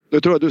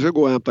Jag tror att du ska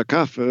gå och hämta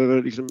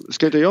kaffe. Liksom,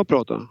 ska inte jag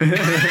prata?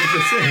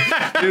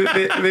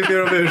 vi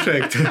ber om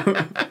ursäkt.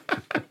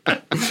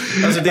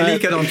 Alltså det är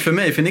likadant för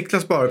mig. För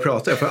Niklas bara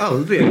pratar. Jag får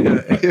aldrig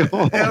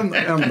en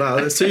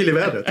enda syl i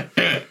vädret.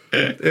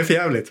 Det är för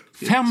jävligt.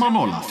 5-0.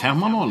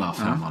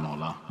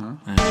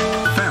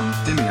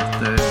 50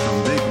 meter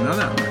från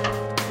byggnaden.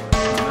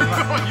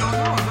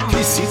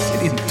 Vi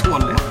sitter i din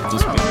toalett och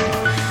spelar.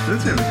 Det är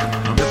trevligt.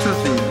 Jag tror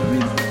att vi...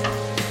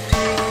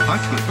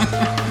 Tack.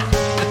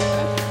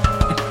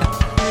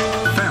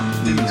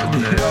 50 meter.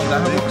 Ja, det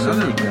här var också en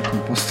likhet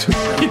med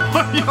posthuset.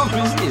 Ja,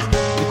 precis.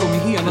 Det kommer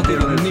hela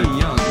tiden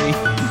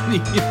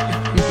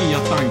nya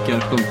tankar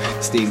som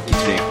stinker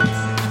träck.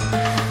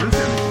 Det är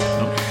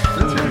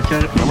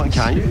trevligt. Ja, man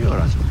kan ju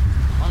göra så.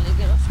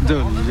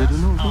 Döljer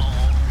du något?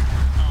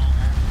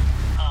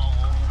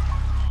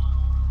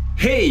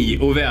 Hej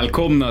och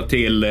välkomna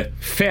till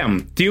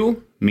 50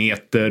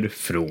 meter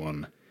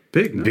från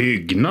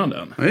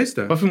byggnaden. Ja, just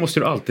det. Varför måste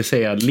du alltid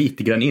säga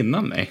lite grann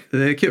innan mig? Det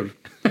är kul.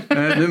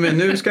 Men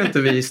nu ska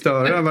inte vi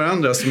störa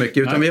varandra så mycket.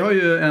 Utan vi har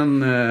ju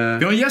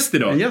Vi har en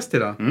gäst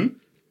idag.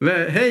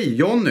 Hej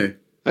Jonny.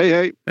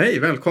 Hej. Hej,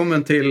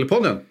 välkommen till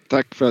podden.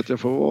 Tack för att jag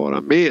får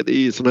vara med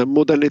i sån här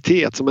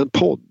modernitet som en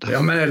podd.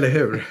 Ja, men eller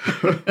hur?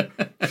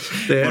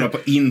 Bara på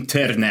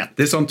internet.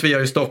 Det är sånt vi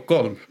gör i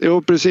Stockholm.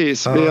 Jo,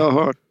 precis. Vi har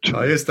hört.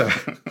 Ja, just det.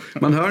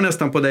 Man hör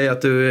nästan på dig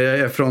att du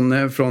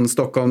är från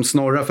Stockholms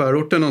norra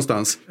förorten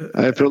någonstans.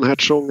 Jag är från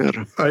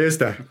Hertsånger. Ja, just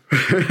det.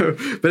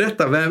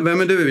 Berätta,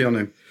 vem är du,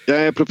 Jonny? Jag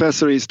är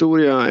professor i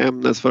historia,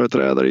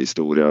 ämnesföreträdare i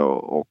historia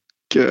och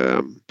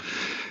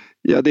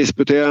jag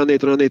disputerade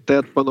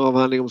 1991 på en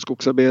avhandling om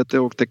skogsarbete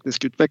och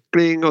teknisk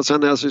utveckling och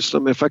sen har jag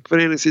sysslat med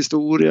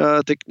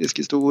fackföreningshistoria, teknisk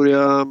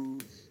historia,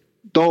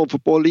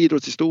 damfotboll,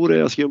 idrottshistoria.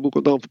 Jag skriver en bok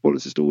om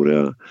damfotbollens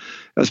historia.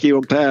 Jag skriver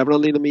om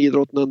tävlande inom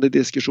idrotten under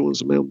diskussion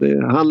som är om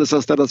det.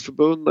 Handelsanställdas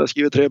förbund. Jag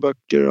skriver 3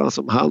 böcker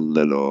alltså om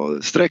handel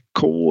och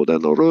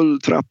streckkoden och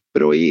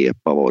rulltrappor och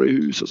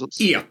EPA-varuhus och sånt.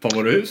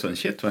 EPA-varuhusen?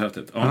 Shit, vad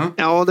häftigt.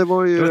 Ja, det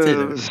var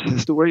ju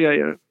stora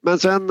grejer. Men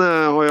sen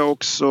har jag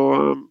också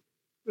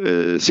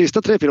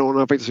sista 3-4 åren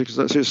har jag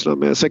faktiskt sysslat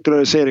med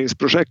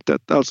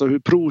sekulariseringsprojektet. Alltså hur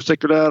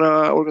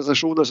prosekulära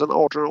organisationer sedan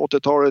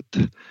 1880-talet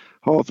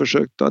har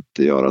försökt att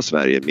göra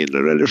Sverige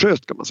mindre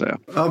religiöst, kan man säga.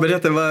 Ja,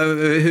 berätta,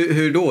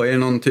 hur då? Är det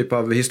någon typ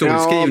av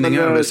historieskrivning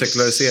över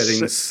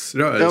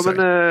sekulariseringsrörelser?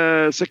 Ja,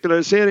 men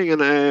sekulariseringen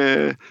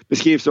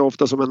beskrivs ju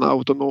ofta som en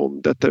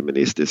autonom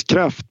deterministisk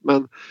kraft,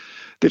 men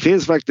det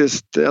finns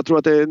faktiskt, jag tror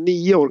att det är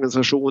 9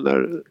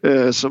 organisationer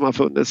som har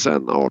funnits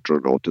sedan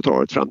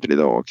 1880-talet fram till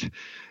idag.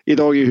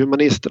 Idag är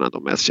humanisterna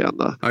de mest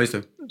kända. Ja, just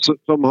det.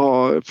 Som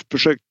har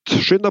försökt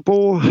skynda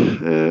på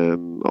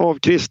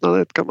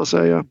avkristnandet, kan man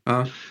säga.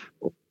 Ja.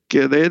 Och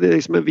det är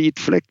liksom en vit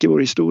fläck i vår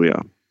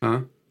historia.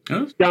 Ja.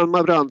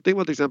 Hjalmar Branting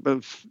var till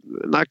exempel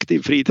en aktiv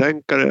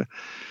fritänkare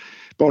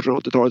på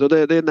 1880-talet och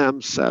det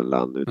nämns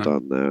sällan,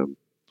 utan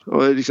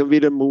liksom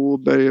Vilhelm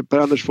Moberg,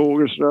 Per-Anders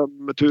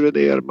Fogelström, Ture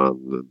Nerman,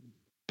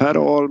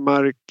 Per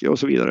Ahlmark och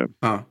så vidare.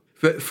 Ja.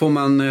 Får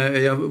man,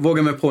 jag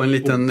vågar mig på en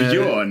liten... Och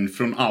Björn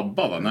från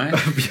ABBA, va? Nej.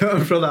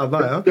 Björn från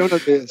ABBA, ja. Björn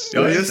Adres.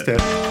 Ja, just det.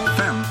 50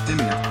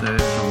 meter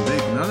från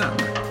byggnaden.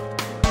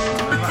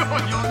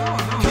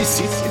 Vi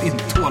sitter i din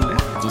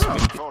toalett och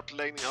spelar.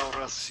 Kartläggning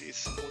av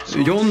rasism.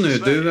 Jonny,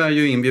 du är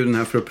ju inbjuden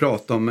här för att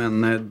prata om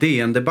en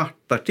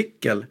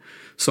DN-debattartikel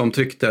som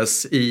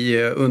trycktes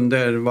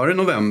under, var det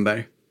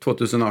november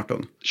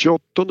 2018?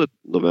 28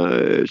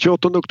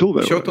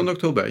 oktober. 28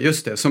 oktober,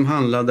 just det.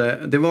 Som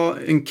det var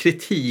en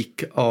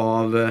kritik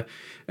av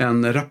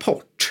en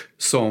rapport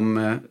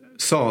som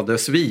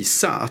sades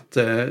visa att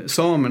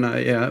samerna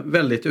är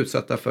väldigt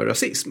utsatta för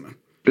rasism.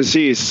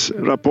 Precis,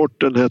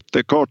 rapporten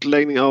hette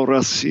Kartläggning av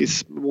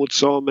rasism mot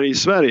samer i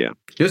Sverige.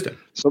 Just det.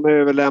 Som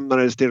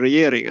överlämnades till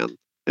regeringen.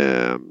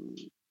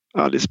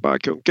 Alice Bah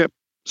Kuhnke.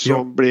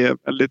 Som blev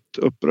väldigt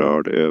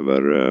upprörd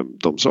över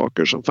de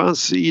saker som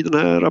fanns i den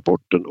här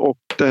rapporten. Och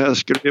det här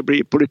skulle det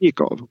bli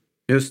politik av.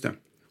 Just det.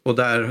 Och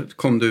där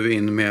kom du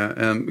in med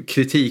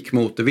kritik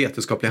mot det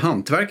vetenskapliga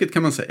hantverket,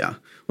 kan man säga.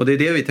 Och det är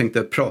det vi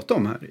tänkte prata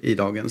om här i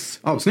dagens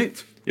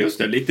avsnitt. Just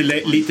det,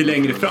 lite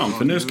längre fram.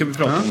 För nu ska vi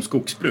prata om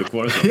skogsbruk,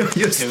 var det så? Ja,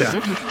 just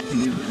det.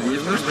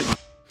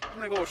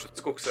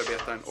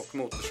 Skogsarbetaren och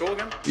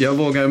motorsågen. Jag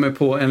vågar mig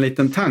på en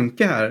liten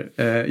tanke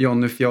här,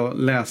 Jonny, för jag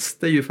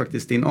läste ju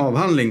faktiskt din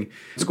avhandling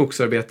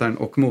Skogsarbetaren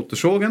och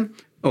motorsågen.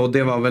 Och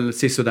det var väl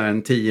sisådär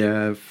en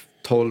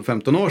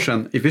 10-12-15 år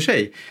sedan i och för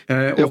sig.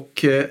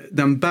 Och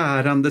den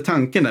bärande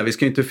tanken där, vi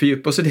ska inte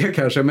fördjupa oss i det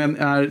kanske, men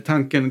är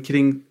tanken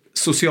kring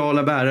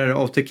sociala bärare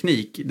av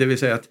teknik. Det vill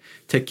säga att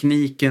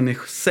tekniken i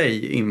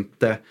sig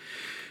inte...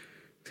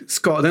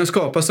 Den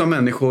skapas av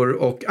människor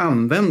och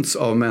används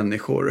av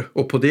människor.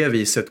 Och på det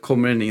viset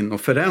kommer den in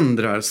och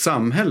förändrar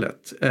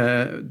samhället.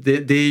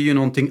 Det är ju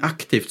någonting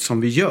aktivt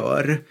som vi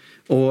gör.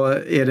 Och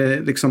är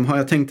det liksom, har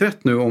jag tänkt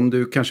rätt nu om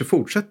du kanske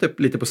fortsätter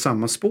lite på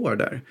samma spår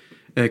där?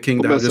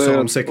 Kring det här du sa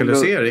om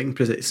sekularisering,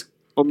 precis.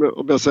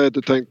 Om jag säger att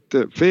du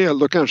tänkte fel,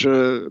 då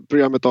kanske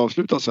programmet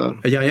avslutas här.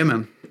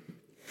 Jajamän.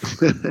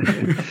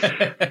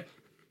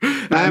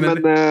 Nej,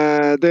 men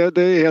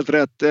det är helt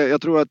rätt.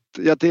 Jag tror att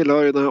jag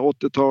tillhör den här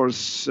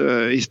 80-tals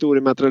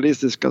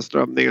historiematerialistiska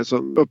strömningen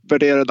som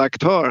uppvärderade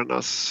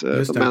aktörernas,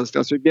 de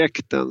mänskliga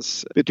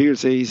subjektens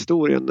betydelse i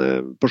historien.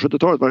 På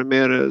 70-talet var det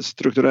mer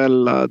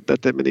strukturella,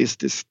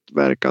 deterministiskt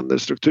verkande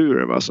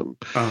strukturer, va, som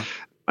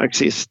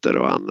marxister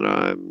och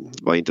andra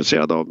var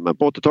intresserade av. Men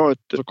på 80-talet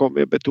så kom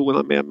vi att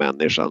betona mer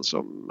människan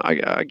som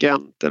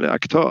agent eller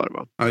aktör.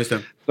 Va? Ja, just det.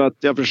 Så att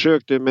jag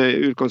försökte med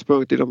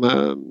utgångspunkt i de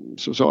här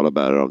sociala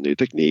bärare av ny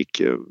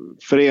teknik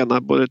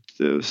förena både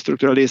ett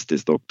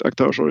strukturalistiskt och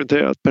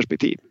aktörsorienterat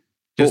perspektiv.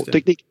 Och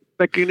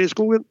teknikutvecklingen i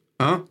skogen.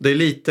 Ja, det är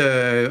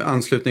lite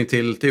anslutning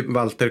till typ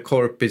Walter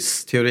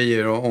Korpis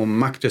teorier om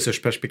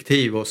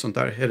maktresursperspektiv och sånt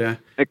där.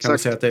 Kan man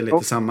säga att det är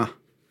lite samma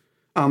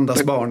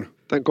andas barn?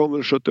 Den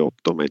kommer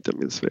 78 om jag inte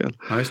minns fel.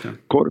 Ja, just det.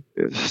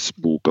 Korpis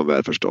bok om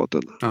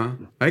välfärdsstaten. Ja,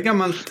 det är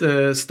gammalt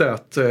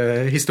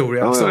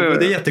historia. Ja.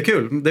 Det är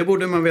jättekul. Det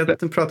borde man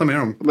prata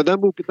mer om. Men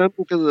den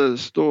boken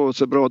står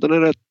så bra. Den är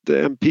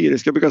rätt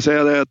empirisk. Jag brukar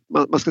säga det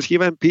att man ska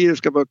skriva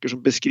empiriska böcker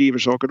som beskriver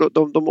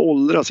saker. De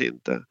åldras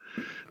inte.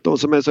 De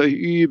som är så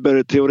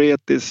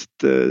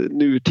hyper-teoretiskt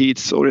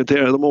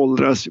nutidsorienterade, de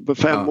åldras. På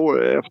 5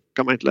 år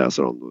kan man inte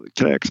läsa dem, då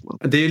kräks man.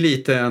 Det är ju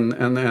lite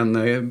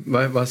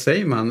vad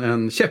säger man?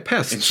 En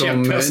käpphäst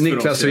som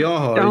Niklas och jag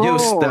har. Ja,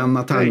 just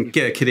denna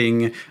tanke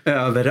kring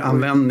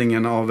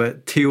överanvändningen av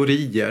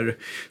teorier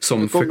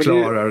som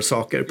förklarar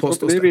saker.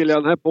 Det vill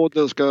jag, den här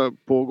podden ska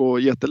pågå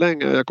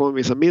jättelänge. Jag kommer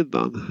missa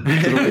middagen.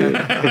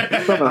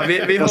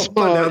 Vi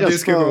hoppar den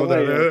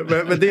diskussionen.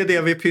 Men det är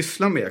det vi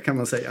pysslar med, kan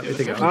man säga.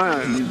 Lite grann.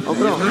 Ja,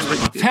 bra.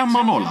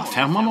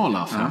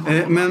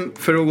 5-0. Men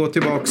för att gå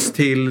tillbaks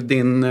till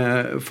din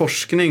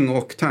forskning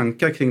och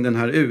tankar kring den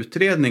här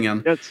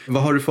utredningen. Yes.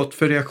 Vad har du fått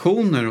för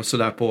reaktioner och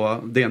sådär på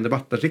DN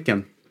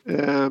Debattartikeln?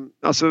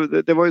 Alltså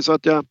det var ju så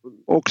att jag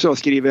också har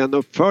skrivit en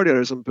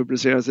uppföljare som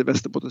publicerades i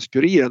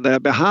Västerbottens-Kuriren där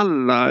jag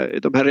behandlar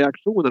de här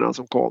reaktionerna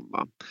som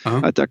kom.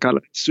 Att jag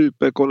kallar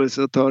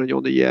superkolonisatören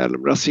Johnny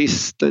Hjelm,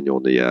 rasisten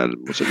Johnny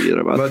Hjelm och så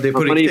vidare. Var det på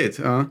riktigt?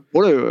 Ja.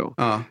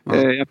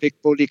 Jag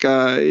fick på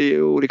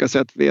olika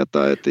sätt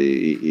veta att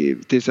i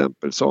till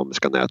exempel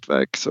samiska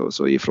nätverk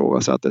så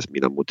ifrågasattes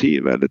mina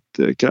motiv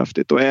väldigt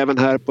kraftigt. Och även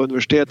här på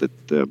universitetet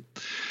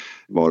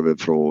var det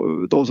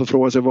de som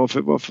frågade sig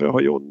varför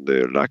har John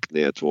lagt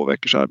ner 2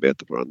 veckors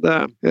arbete på den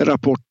där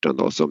rapporten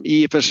då, som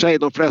i och för sig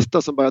de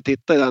flesta som bara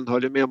tittade i den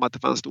höll ju med om att det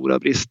fanns stora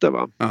brister,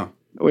 va? Ja.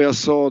 Och jag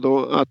sa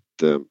då att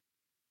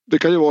det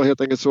kan ju vara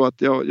helt enkelt så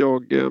att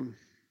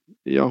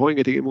jag har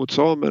ingenting emot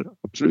samer,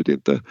 absolut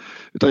inte,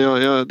 utan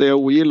det jag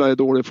ogillar är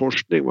dålig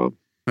forskning, va?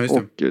 Ja,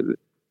 och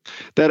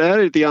där är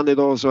det lite grann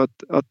idag så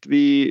att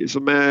vi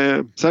som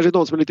är, särskilt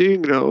de som är lite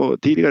yngre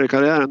och tidigare i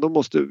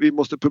karriären, vi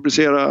måste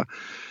publicera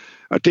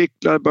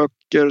artiklar,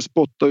 böcker,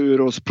 spotta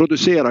ur oss,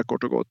 producera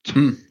kort och gott.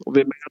 Och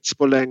vi mäts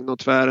på längd och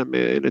tvären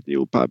med enligt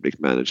New Public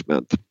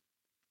Management.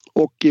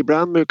 Och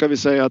ibland brukar vi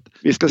säga att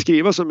vi ska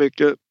skriva så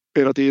mycket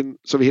hela tiden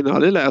så vi hinner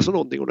aldrig läsa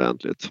någonting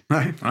ordentligt.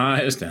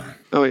 Nej, just det.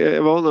 Ja,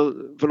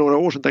 för några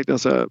år sedan tänkte jag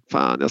så här,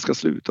 fan jag ska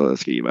sluta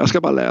skriva, jag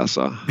ska bara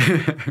läsa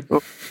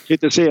och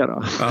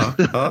kritisera. Ja,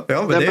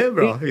 men det är en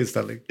bra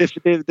inställning.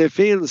 Det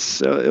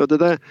finns, och det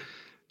där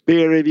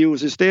peer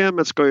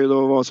review-systemet ska ju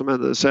då vara som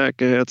en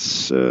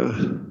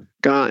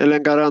eller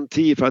en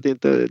garanti för att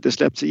inte det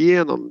släpps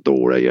igenom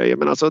dåliga grejer.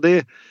 Men alltså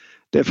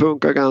det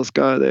funkar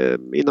ganska,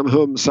 inom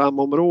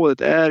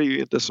HumSam-området är det ju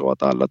inte så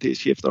att alla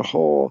tidskrifter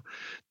har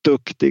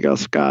duktiga,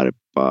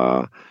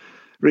 skarpa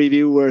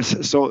reviewers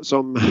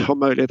som har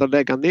möjlighet att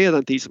lägga ner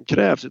den tid som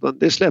krävs, utan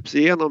det släpps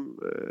igenom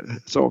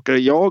saker.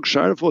 Jag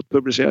själv fått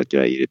publicerat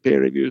grejer i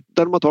peer review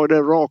där de har tagit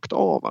det rakt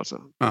av,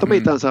 alltså. De har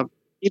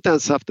inte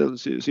ens haft en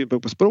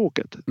synpunkt på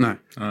språket. Nej.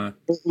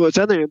 Och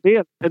sen är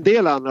det en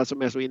del andra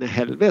som är så in i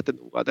helvete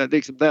nog.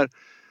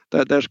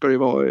 Där ska det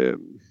vara,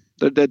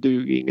 där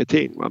duger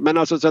ingenting. Va? Men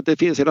alltså så att det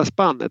finns hela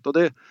spannet, och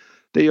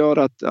det gör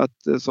att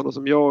sådana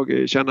som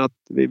jag känner att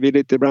vi är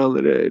lite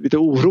ibland lite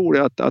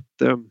oroliga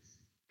att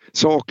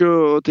saker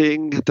och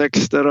ting,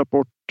 texter,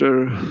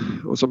 rapporter,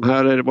 och som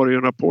här var det ju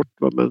en rapport,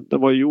 men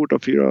den var ju gjord av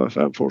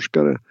 4-5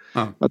 forskare.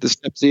 Att det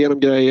släpps igenom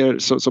grejer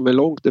som är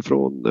långt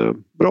ifrån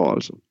bra,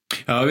 alltså.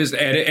 Ja, visst.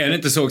 Är det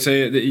inte så också?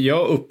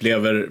 Jag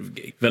upplever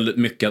väldigt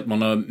mycket att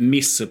man har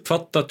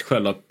missuppfattat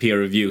själva peer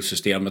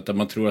review-systemet, där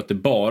man tror att det är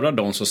bara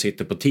de som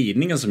sitter på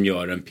tidningen som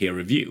gör en peer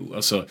review.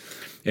 Alltså,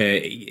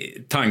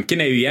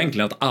 tanken är ju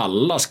egentligen att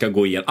alla ska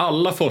gå igenom,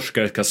 alla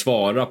forskare ska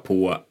svara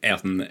på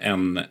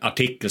en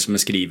artikel som är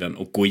skriven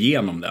och gå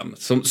igenom den.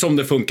 Som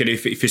det funkar i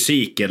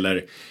fysik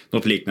eller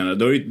något liknande.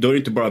 Då är det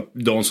inte bara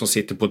de som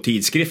sitter på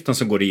tidskriften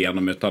som går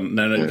igenom, utan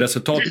när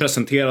resultat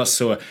presenteras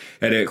så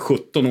är det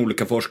 17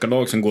 olika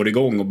forskarlag som går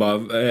igång och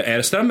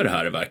bara, stämmer det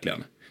här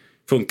verkligen?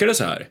 Funkar det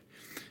så här?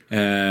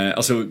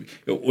 Alltså,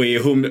 och i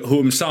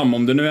HumSam,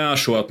 om det nu är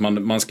så att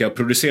man ska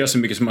producera så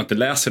mycket som man inte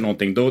läser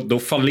någonting, då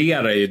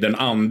fallerar ju den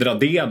andra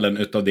delen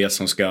utav det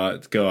som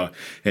ska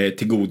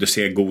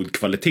tillgodose god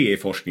kvalitet i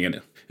forskningen.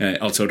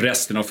 alltså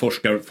resten av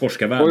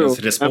forskarvärldens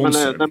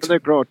responser. Nej, men det är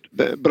klart,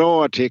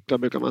 bra artiklar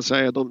brukar man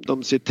säga,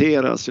 de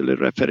citeras eller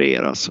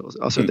refereras.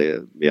 Alltså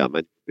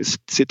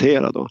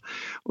citera då.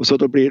 Och så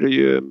då blir det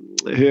ju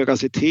höga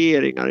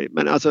citeringar.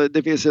 Men alltså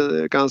det finns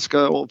en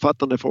ganska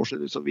omfattande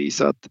forskning som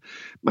visar att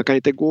man kan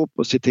inte gå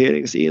på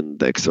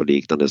citeringsindex och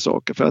liknande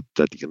saker för att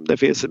det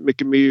finns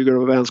mycket mygel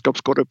och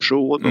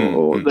vänskapskorruption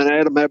och när det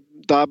är de här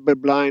double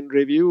blind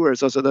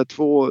reviewers, alltså där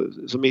två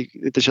som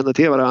inte känner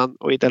till varandra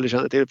och inte heller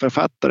känner till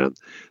författaren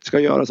ska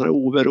göra sådana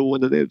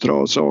oberoende,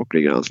 neutral,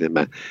 saklig granskning.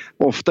 Men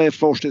ofta är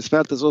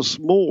forskningsfälten så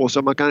små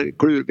så man kan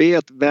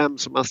vet vem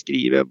som har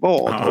skrivit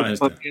vad. Ja, och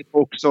man vet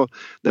också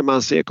när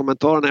man ser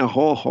kommentarerna,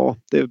 jaha,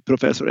 det är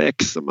professor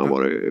X som har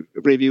varit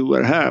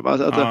reviewer här.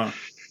 Va?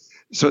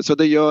 Så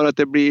det gör att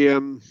det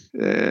blir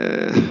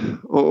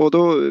och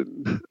då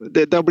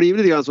det har blivit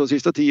lite grann så de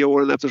sista 10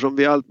 åren eftersom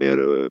vi allt mer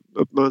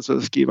uppmuntrar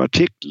att skriva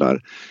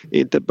artiklar,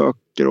 inte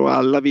böcker, och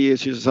alla vi är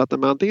sysselsatta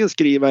med antingen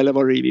skriva eller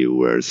vara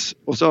reviewers,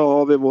 och så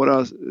har vi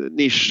våra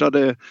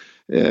nischade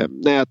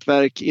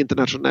nätverk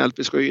internationellt.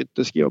 Vi ska ju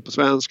inte skriva på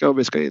svenska och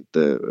vi ska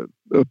inte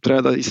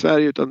uppträda i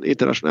Sverige utan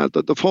internationellt.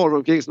 Då får vi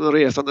omkring som en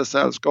resande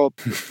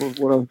sällskap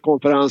på våra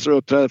konferenser och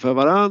uppträder för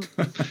varann.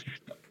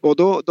 Och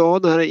då har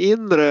det här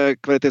inre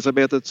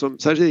kvalitetsarbetet som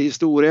särskilt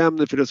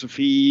historieämne,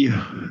 filosofi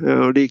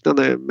och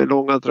liknande med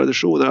långa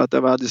traditioner, att det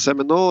var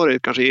seminarier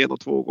kanske 1 och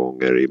 2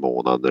 gånger i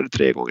månaden eller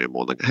 3 gånger i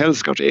månaden,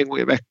 helst kanske 1 gång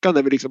i veckan,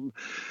 där vi liksom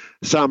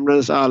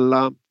samlades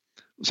alla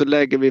och så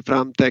lägger vi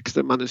fram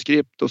texter,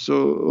 manuskript och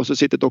så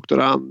sitter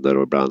doktorander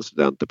och ibland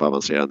studenter på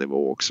avancerad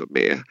nivå också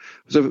med.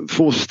 Och så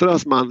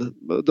fostras man,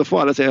 då får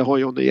alla säga, har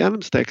Johnny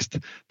Hjelms text,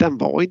 den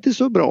var inte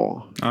så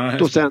bra.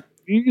 Då sen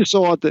ju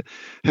sa att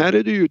här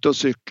är du ute och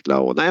cykla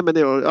och nej men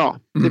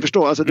ni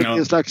förstår, alltså det är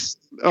en slags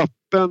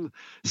öppen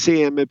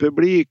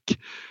semipublik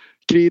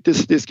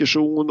kritisk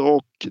diskussion,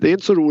 och det är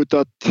inte så roligt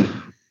att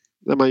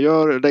när man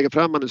lägger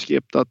fram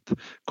manuskript att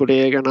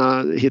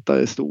kollegorna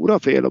hittar stora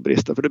fel och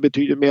brister, för det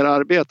betyder mer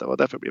arbete och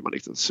därför blir man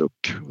liksom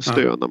suck och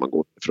stön när man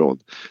går ifrån.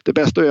 Det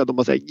bästa är att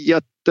de säger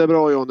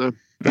jättebra Jonny,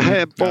 det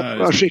här är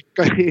bara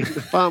skicka in.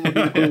 Fan vad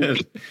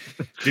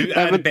du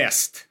är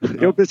bäst.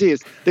 Ja,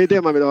 precis. Det är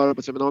det man vill höra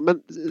på seminarier.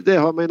 Men det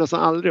har man ju nästan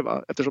aldrig,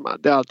 va? Eftersom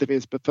det alltid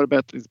finns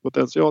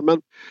förbättringspotential.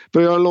 Men för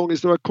att göra en lång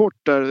historia kort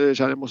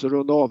där, jag måste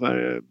runda av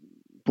här.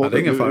 Det är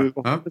ingen fara.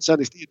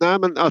 Nej,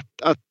 men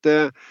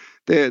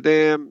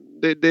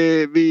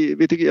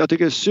jag tycker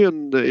det är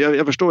synd.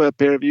 Jag förstår att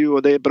peer review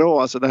och det är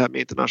bra, alltså det här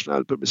med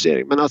internationell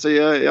publicering. Men alltså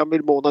jag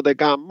vill måna det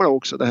gamla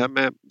också. Det här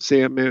med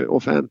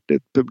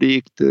semi-offentligt,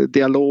 publikt,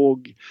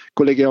 dialog,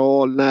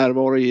 kollegial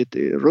närvaro i ett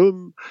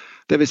rum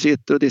där vi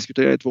sitter och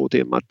diskuterar i 2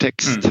 timmar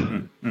text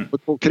på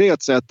ett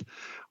konkret sätt.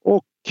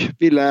 Och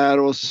vi lär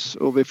oss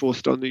och vi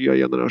fostrar nya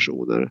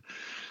generationer.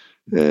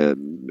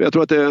 Jag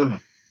tror att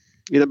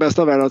i den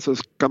bästa världen så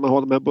kan man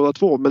ha de här båda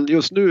två. Men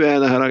just nu är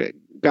det här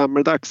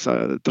gammaldags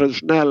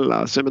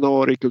traditionella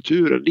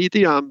seminariekulturen lite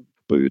grann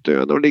på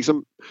utdöende. Och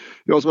liksom,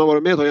 jag som har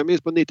varit med, jag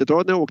minns på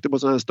 90-talet när jag åkte på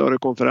sådana här större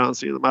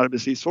konferenser inom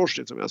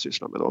arbetslivsforskning som jag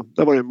sysslar med då.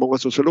 Där var det många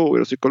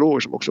sociologer och psykologer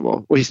som också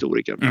var, och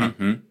historiker.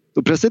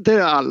 Då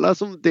presenterade alla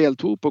som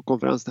deltog på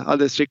konferensen,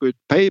 hade skickat ut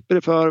paper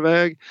i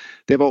förväg.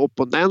 Det var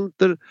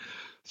opponenter.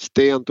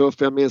 Stentuff,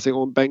 jag minns en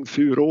gång Bengt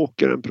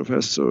Furåker, en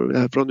professor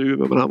här från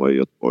Umeå, men han var i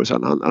Göteborg,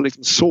 så han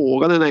liksom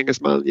sågade en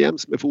engelsman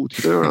jäms med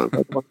fotknölarna.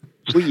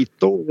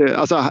 Skitdåligt.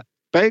 Alltså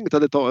Bengt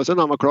hade tagit, sen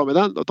när han var klar med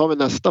den, då tar vi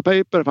nästa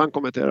paper, för han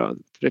kommenterade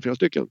 3-4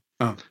 stycken.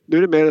 Nu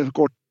är det mer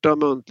korta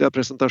muntliga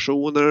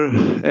presentationer,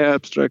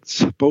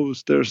 abstracts,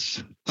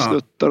 posters,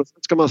 snuttar, och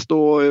sen ska man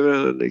stå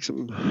över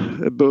liksom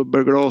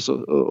bubbelglas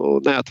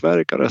och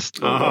nätverka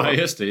resten.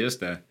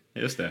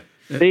 Just det.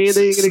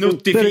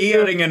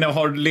 Snuttifieringen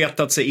har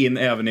letat sig in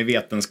även i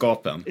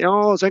vetenskapen.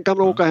 Ja, sen kan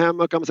man åka hem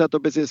och kan man sätta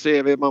upp i sin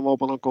CV. Man var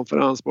på någon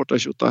konferens borta i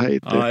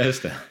Tjutaheiti. Ja,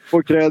 just det.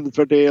 Får cred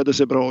för det och det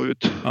ser bra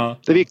ut.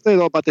 Det viktiga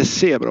idag är att det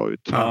ser bra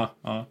ut.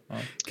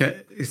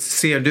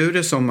 Ser du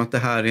det som att det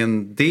här är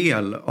en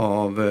del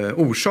av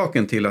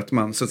orsaken till att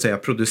man så att säga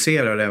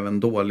producerar även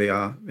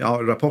dåliga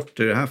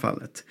rapporter i det här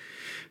fallet?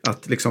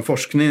 Att liksom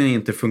forskningen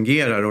inte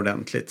fungerar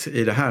ordentligt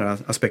i det här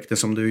aspekten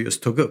som du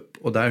just tog upp,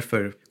 och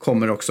därför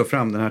kommer också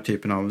fram den här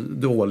typen av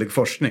dålig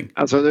forskning.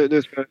 Alltså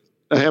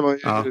det här var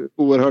ju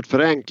oerhört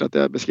förenklat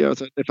jag beskrev.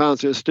 Det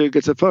fanns ju en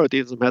styggelse förr i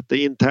tiden som hette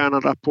interna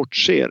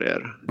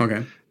rapportserier.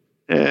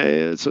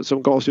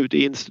 Som gavs ut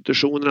i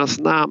institutionernas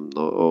namn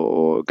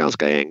och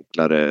ganska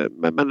enklare.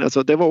 Men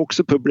alltså, det var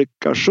också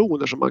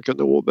publikationer som man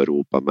kunde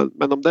åberopa.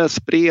 Men de där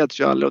spreds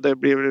ju aldrig och det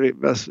blev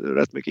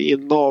rätt mycket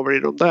inavel i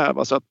de där.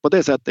 Va? Så att på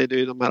det sättet är det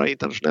ju de här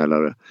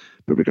internationella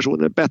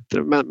publikationerna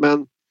bättre.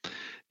 Men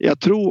jag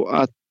tror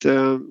att,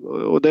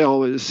 och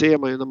det ser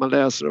man ju när man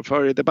läser och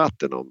följer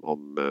debatten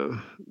om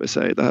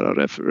det här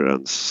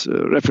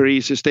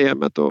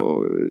refereesystemet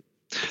och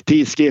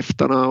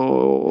tidskrifterna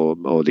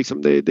och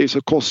liksom det är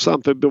så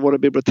kostsamt för våra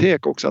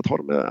bibliotek också att ha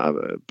de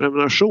här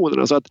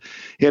prenumerationerna, så att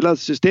hela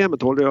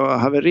systemet håller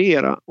att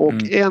haverera, och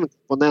en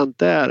komponent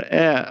där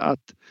är att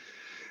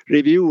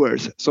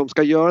reviewers som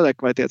ska göra det här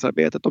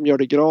kvalitetsarbetet. De gör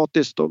det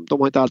gratis, de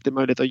har inte alltid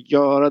möjlighet att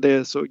göra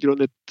det så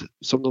grundligt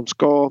som de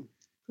ska.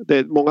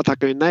 Många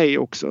tackar ju nej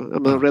också.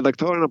 Men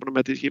redaktörerna på de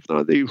här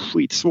tidskrifterna, det är ju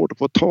skitsvårt att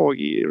få tag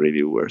i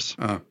reviewers.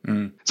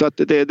 Så att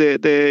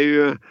det är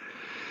ju...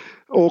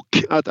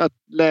 Och att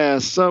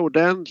läsa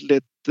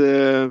ordentligt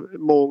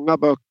många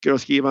böcker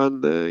och skriva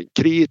en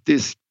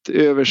kritisk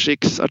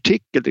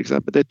översiktsartikel till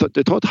exempel.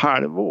 Det tar ett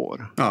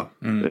halvår.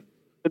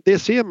 Det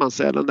ser man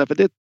sällan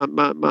därför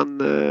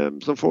man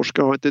som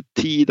forskare har inte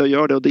tid att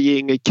göra det och det ger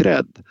ingen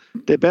cred.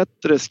 Det är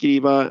bättre att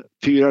skriva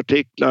 4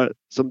 artiklar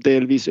som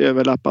delvis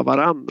överlappar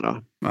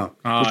varandra.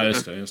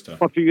 Just det.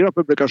 4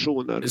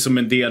 publikationer. Som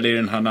en del i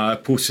den här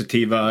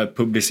positiva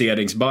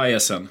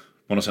publiceringsbiasen.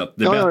 På något sätt.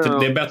 Det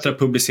är bättre att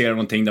publicera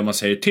någonting där man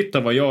säger titta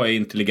vad jag är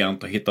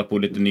intelligent och hitta på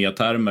lite nya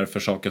termer för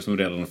saker som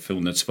redan har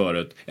funnits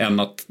förut än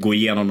att gå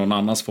igenom någon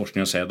annans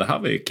forskning och säga det här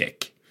var ju keck.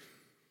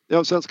 Ja,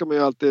 och sen ska man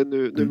ju alltid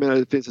numera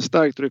det finns ett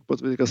starkt tryck på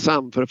att vi ska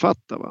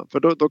samförfatta. Va?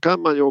 För då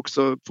kan man ju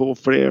också få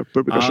fler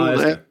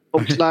publikationer.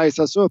 De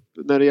sliceas upp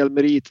när det gäller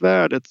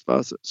meritvärdet.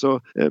 Va?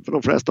 Så för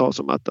de flesta har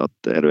som att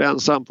är du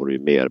ensam får du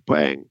mer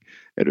poäng.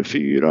 Är du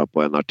 4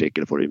 på en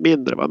artikel får du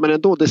mindre. Va? Men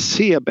ändå det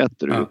ser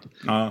bättre ut.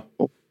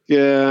 Och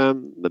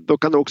då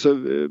kan det också...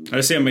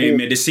 Det ser man ju i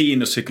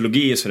medicin och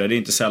psykologi så där. Det är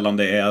inte sällan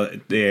det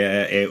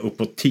är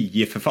uppåt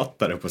 10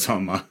 författare på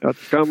samma.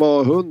 Det kan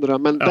vara 100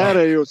 men där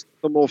är ju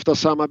de ofta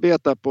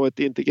samarbetar på ett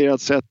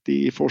integrerat sätt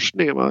i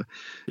forskningen. Va?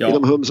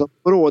 Inom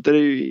humsamområdet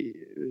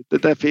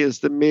där finns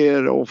det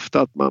mer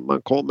ofta att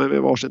man kommer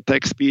med varsin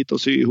textbit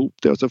och syr ihop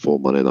det och så får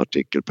man en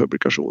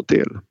artikelpublikation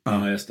till.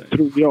 Ja, just det.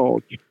 Tror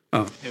jag.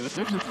 Ja.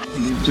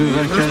 Du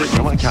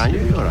verkar... man kan ju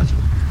göra så.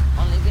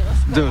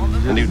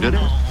 Men du gjorde det.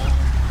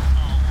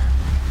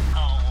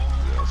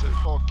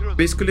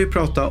 Vi skulle ju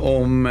prata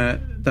om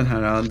den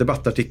här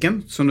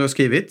debattartikeln som du har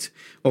skrivit.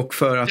 Och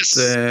för att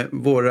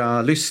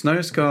våra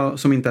lyssnare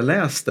som inte har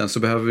läst den så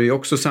behöver vi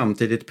också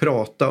samtidigt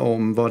prata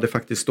om vad det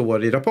faktiskt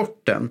står i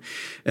rapporten.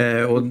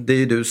 Och det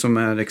är du som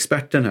är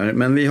experten här.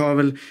 Men vi har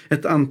väl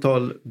ett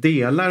antal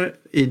delar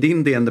i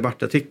din DN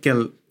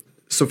debattartikel.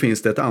 Så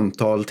finns det ett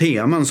antal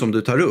teman som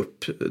du tar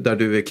upp där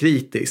du är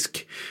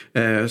kritisk.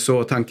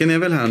 Så tanken är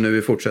väl här nu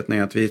i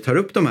fortsättningen att vi tar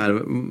upp de här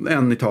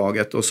en i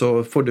taget och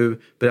så får du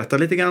berätta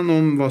lite grann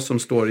om vad som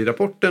står i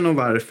rapporten och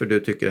varför du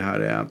tycker det här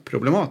är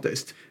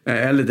problematiskt.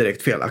 Eller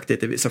direkt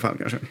felaktigt i vissa fall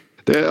kanske.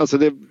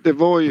 Det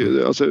var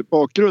ju,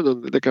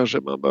 bakgrunden, det kanske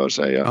man bör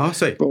säga,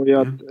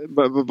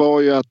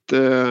 var ju att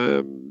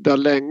det har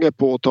länge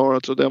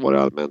påtalats och det har varit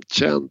allmänt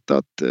känt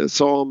att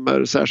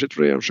samer, särskilt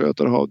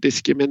renskötare, har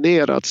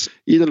diskriminerats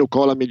i den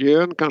lokala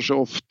miljön, kanske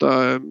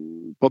ofta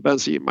på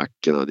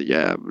bensinmackarna,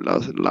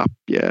 jävla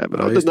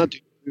lappjävla.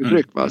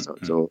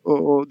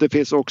 Och det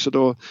finns också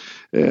då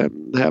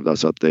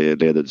hävdas att det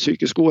leder till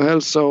psykisk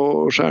ohälsa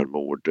och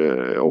självmord.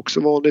 Också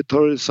vanligt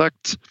har det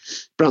sagts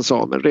bland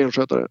samer,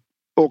 renskötare.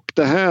 Och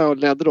det här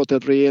ledde då till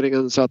att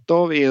regeringen satt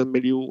av 1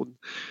 miljon.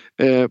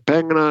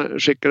 Pengarna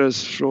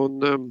skickades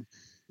från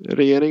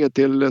regeringen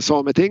till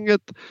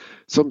Sametinget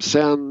som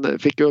sen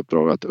fick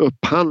uppdrag att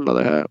upphandla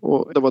det här.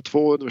 Och det var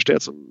 2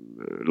 universitet som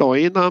la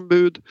in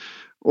anbud.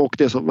 Och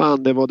det som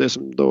vann det var det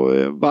som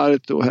då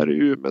Varto här i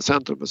Umeå,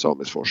 Centrum för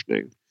samisk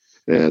forskning,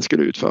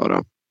 skulle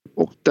utföra.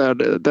 Och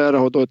där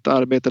har då ett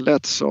arbete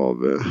letts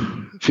av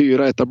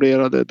 4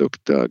 etablerade,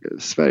 duktiga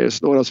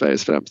några av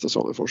Sveriges främsta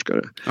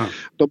sameforskare.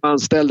 De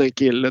anställde en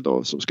kille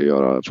då som ska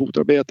göra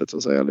fotarbetet så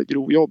att säga, eller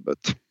grovjobbet.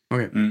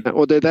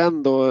 Och det är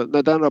den då,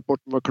 när den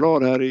rapporten var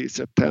klar här i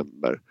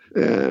september,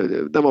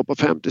 den var på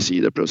 50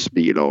 sidor plus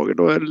bilagor,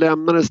 då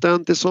lämnades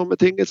den till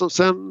Sametinget som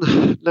sen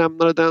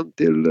lämnade den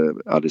till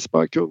Alice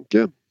Bah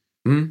Kuhnke.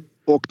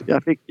 Och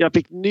jag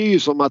fick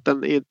nys om att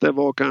den inte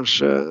var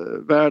kanske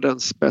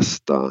världens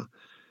bästa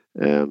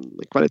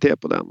kvalitet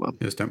på den. Va?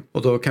 Just det.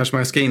 Och då kanske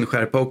man ska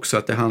inskärpa också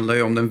att det handlar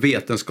ju om den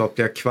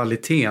vetenskapliga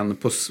kvaliteten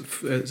på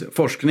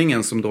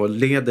forskningen som då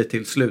leder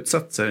till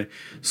slutsatser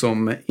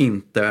som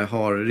inte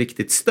har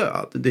riktigt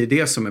stöd. Det är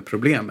det som är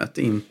problemet,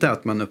 inte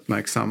att man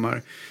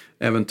uppmärksammar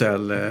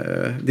eventuell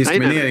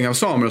diskriminering av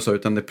samer och så,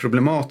 utan det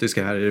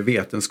problematiska här är det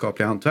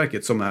vetenskapliga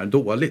hantverket som är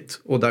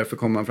dåligt och därför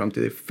kommer man fram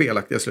till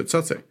felaktiga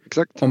slutsatser.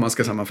 Exakt. Om man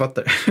ska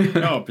sammanfatta det.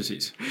 Ja,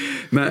 precis.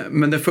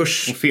 Men det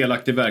först... Och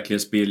felaktig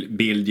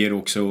verklighetsbild ger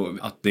också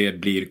att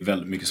det blir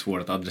väldigt mycket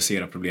svårare att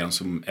adressera problem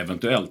som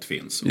eventuellt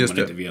finns. Om man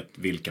inte vet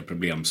vilka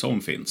problem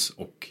som finns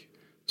och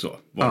så,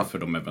 varför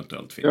de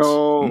eventuellt finns.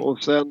 Ja,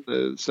 och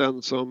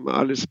sen som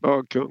Alice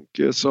Bah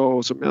Kuhnke sa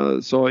och som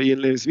jag sa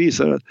inledningsvis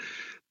är att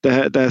det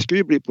här ska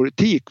ju bli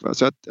politik. Va?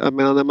 Så att, jag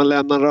menar, när man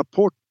lämnar en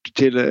rapport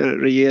till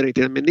regering,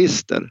 till en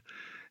minister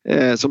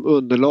som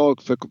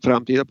underlag för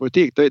framtida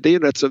politik, det är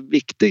en rätt så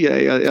viktig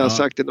grej. Jag har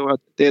sagt det nog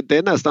att det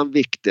är nästan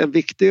en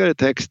viktigare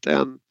text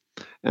än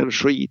en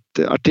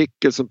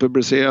skitartikel som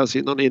publiceras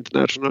i någon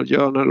International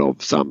Journal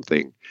of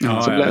something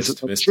som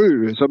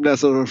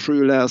läses av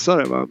 7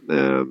 läsare. Va?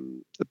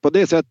 På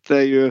det sättet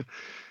är ju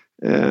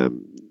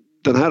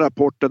den här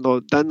rapporten då,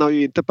 den har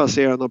ju inte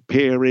passerat någon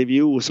peer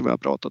review som vi har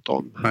pratat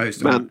om.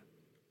 Ja,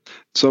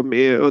 som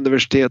är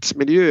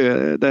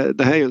universitetsmiljö.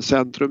 Det här är ju en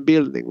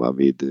centrumbildning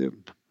vid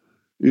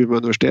Umeå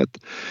universitet.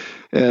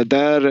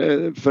 Där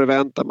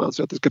förväntar man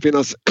sig att det ska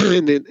finnas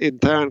en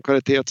intern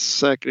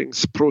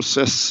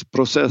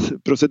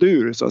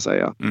kvalitetssäkringsprocedur så att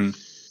säga.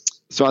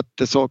 Så att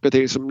det är saker och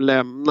ting som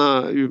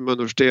lämnar Umeå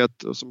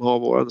universitet och som har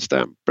vår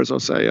stämpel så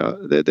att säga.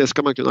 Det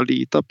ska man kunna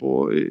lita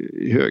på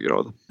i hög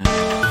grad. 50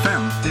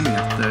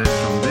 meter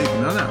från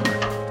byggnaden.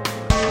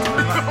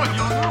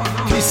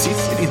 Vi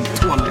sitter i en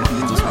toalett.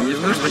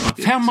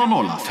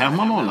 5-0.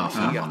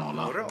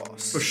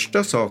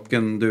 Första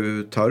saken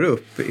du tar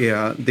upp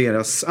är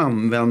deras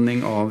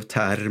användning av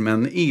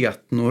termen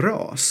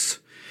etnoras.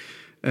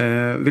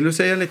 Vill du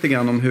säga lite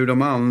grann om hur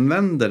de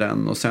använder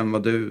den och sen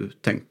vad du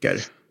tänker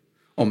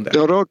om det?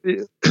 Ja,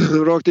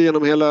 rakt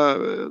igenom hela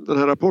den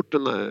här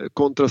rapporten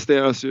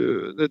kontrasteras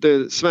ju det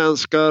är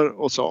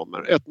svenskar och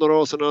samer.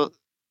 Etnoraserna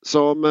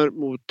samer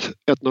mot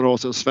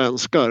etnorasen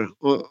svenskar.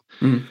 Och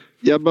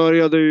jag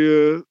började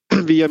ju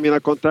via mina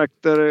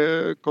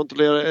kontakter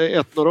kontrollera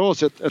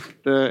etnoras, ett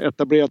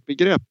etablerat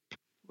begrepp.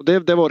 Och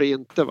det var det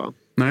inte va?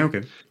 Nej,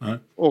 okej.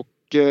 Och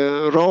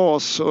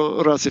ras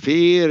och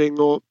rasifiering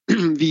och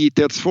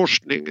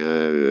vithetsforskning,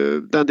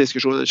 den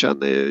diskussionen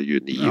känner ju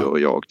ni och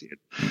jag till.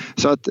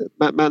 Så att,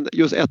 men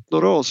just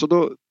etnoras, och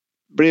då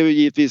blev ju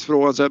givetvis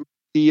frågan så här,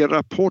 i en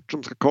rapport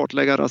som ska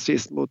kartlägga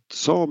rasism mot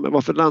samer,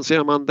 varför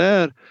lanserar man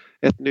där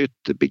ett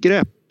nytt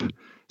begrepp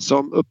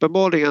som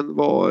uppenbarligen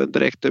var en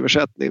direkt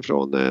översättning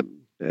från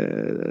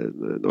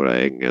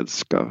några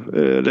engelska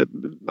eller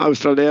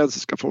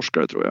australiensiska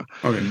forskare tror jag.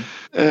 Okay.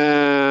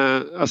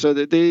 Alltså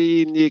det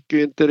ingick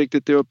ju inte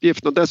riktigt i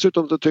uppgiften och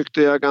dessutom då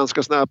tyckte jag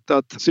ganska snabbt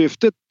att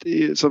syftet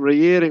som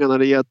regeringen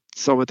hade gett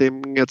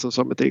Sametinget som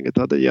Sametinget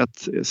hade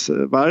gett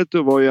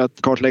Varto var ju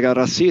att kartlägga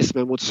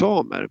rasismen mot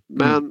samer.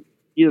 Men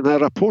i den här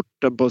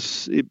rapporten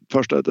i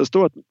första det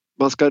står att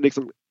man ska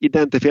liksom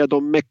identifiera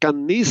de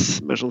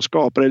mekanismer som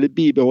skapar eller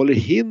bibehåller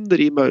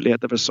hinder i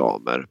möjligheter för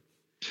samer.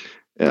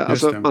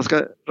 Alltså man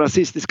ska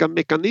rasistiska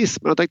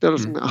mekanismer. Jag tänkte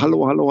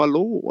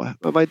hallå.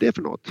 Men vad är det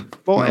för något?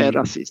 Vad är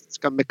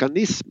rasistiska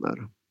mekanismer?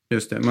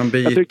 Just det, man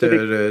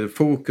byter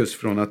fokus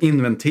från att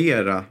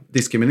inventera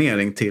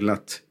diskriminering till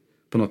att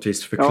på något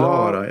vis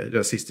förklara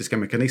rasistiska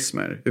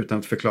mekanismer utan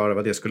att förklara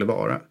vad det skulle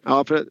vara.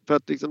 Ja, för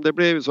att liksom det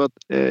blev ju så att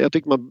jag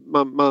tycker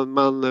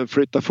man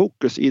flyttar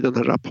fokus i den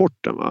här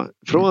rapporten. Va?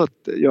 Från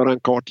att göra en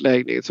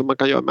kartläggning som man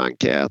kan göra med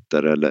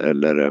enkäter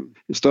eller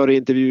större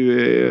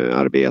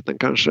intervjuarbeten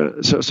kanske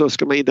så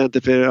ska man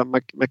identifiera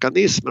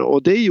mekanismer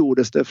och det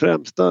gjordes det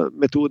främsta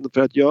metoden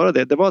för att göra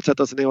det. Det var att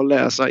sätta sig ner och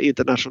läsa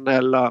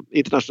internationell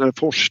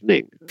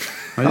forskning.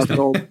 Ja,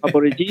 alltså om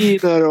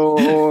aboriginer och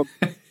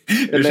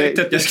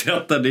ursäkta att jag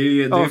skrattar,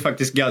 det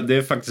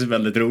är faktiskt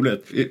väldigt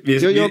roligt.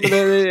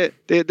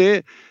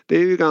 Det är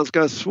ju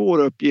ganska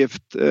svår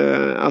uppgift.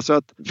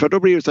 Alltså för då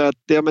blir det så att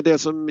det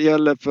som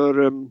gäller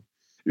för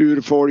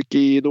urfolk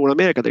i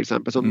Nordamerika till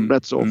exempel som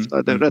rätt så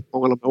ofta, det är rätt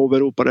många av de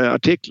åberopade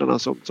artiklarna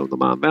som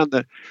de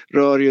använder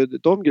rör ju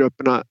de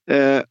grupperna.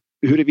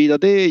 Huruvida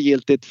det är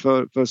giltigt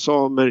för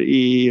samer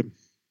i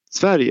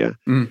Sverige.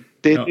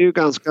 Det är ju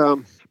ganska,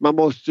 man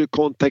måste ju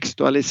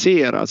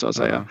kontextualisera så att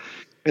säga.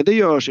 Men det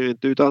görs ju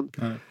inte utan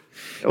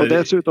och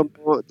dessutom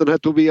den här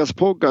Tobias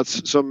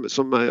Poggats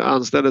som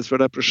anställdes för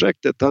det här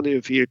projektet, han är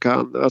ju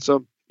fyrkant.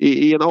 Alltså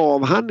i en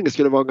avhandling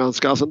skulle det vara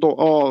ganska, alltså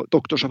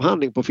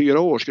doktorsavhandling på 4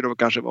 år skulle det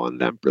kanske vara en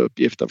lämplig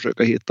uppgift att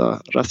försöka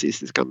hitta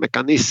rasistiska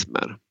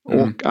mekanismer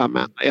och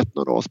använda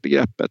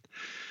etnorasbegreppet.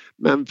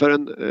 Men för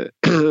en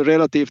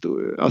relativt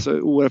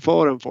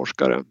oerfaren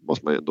forskare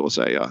måste man ju ändå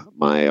säga, om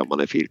man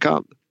är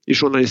fyrkant i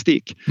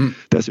journalistik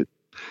dessutom.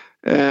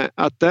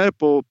 Att där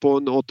på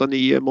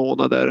 8-9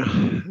 månader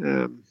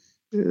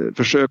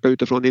försöka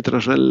utifrån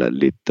internationell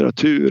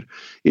litteratur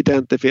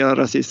identifiera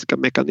rasistiska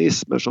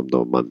mekanismer som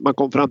man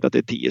kom fram till att det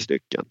är 10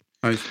 stycken.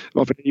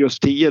 Varför det är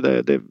just 10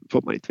 det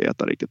får man inte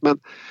veta riktigt. Men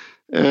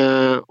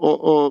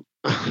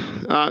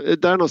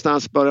där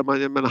någonstans börjar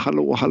man men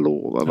hallå.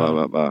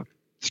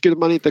 Skulle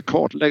man inte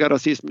kartlägga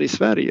rasismen i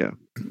Sverige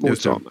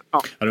mot samer?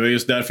 Ja, det var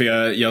just därför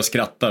jag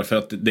skrattar. För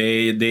att det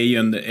är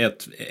ju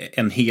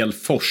en hel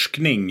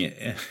forskning.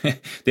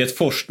 Det är ett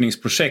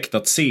forskningsprojekt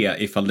att se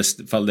ifall det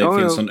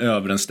finns en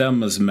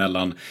överensstämmelse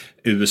mellan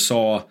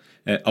USA,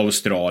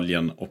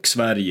 Australien och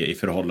Sverige i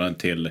förhållande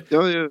till...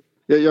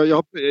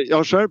 Jag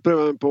har själv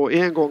på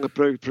en gång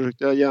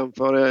försökt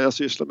jämföra. Jag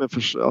sysslar med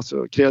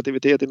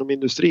kreativitet inom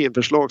industrin,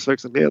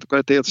 förslagsverksamhet,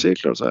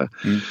 kvalitetscyklar och så här.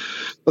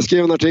 Jag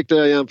skrev en artikel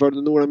där jag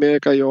jämförde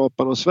Nordamerika,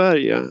 Japan och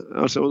Sverige.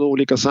 Alltså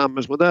olika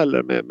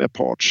samhällsmodeller med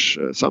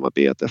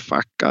partssamarbete,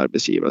 fack,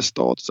 arbetsgivare,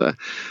 stat. Så här.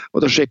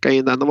 Och då skickade jag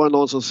in den. Då var det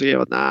någon som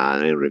skrev att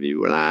en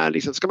reviewer.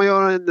 Liksom, ska man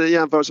göra en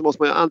jämförelse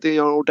måste man antingen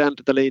göra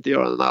ordentligt eller inte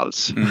göra den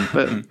alls.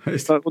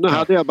 Och nu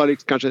hade jag bara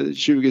kanske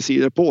 20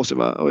 sidor på sig.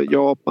 Va? Och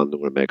Japan,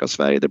 Nordamerika,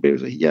 Sverige, det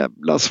blev så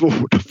jävla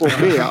svårt att få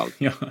med allt.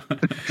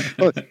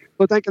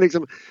 och tänker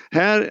liksom,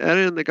 här är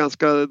det en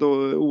ganska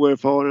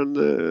oerfaren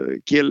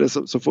kille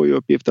som får ju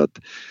uppgift att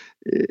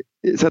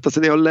sätta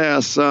sig ner och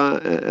läsa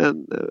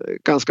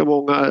ganska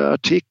många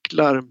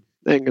artiklar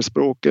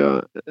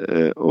engelskspråkiga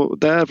och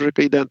där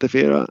försöka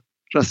identifiera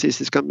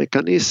rasistiska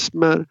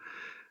mekanismer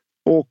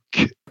och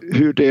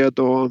hur det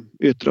då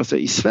yttrar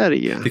sig i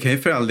Sverige. Det kan ju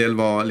för all del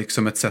vara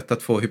liksom ett sätt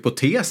att få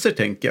hypoteser,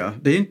 tänker jag.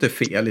 Det är ju inte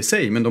fel i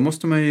sig, men då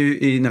måste man ju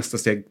i nästa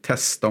steg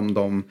testa om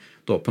de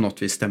då på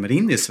något vis stämmer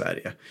in i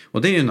Sverige.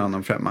 Och det är ju en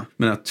annan femma.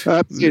 Men att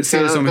se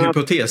det som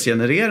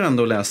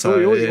hypotesgenererande och läsa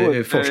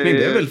forskning,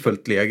 det är väl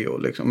fullt legio.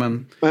 Liksom.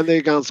 Men det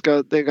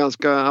är en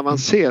ganska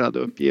avancerad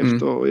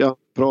uppgift och jag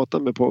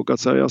pratade med Pogacar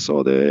så jag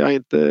sa det, jag är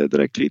inte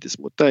direkt kritisk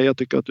mot dig. Jag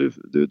tycker att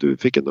du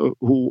fick en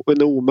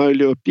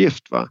omöjlig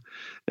uppgift, va?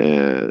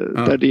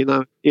 Där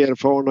dina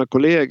erfarna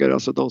kollegor,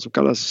 alltså de som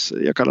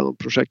jag kallar dem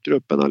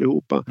projektgruppen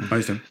allihopa.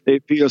 Det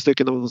är 4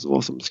 stycken av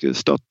vad som skulle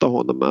stötta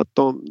honom, att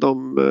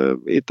de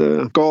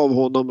inte gav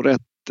honom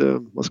rätt,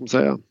 vad ska man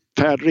säga,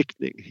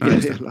 färdriktning i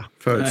det hela.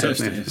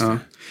 Förutsättning. Ja.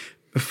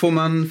 Får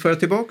man föra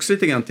tillbaka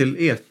lite grann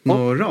till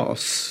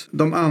etnoras?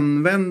 De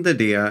använder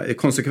det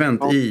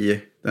konsekvent i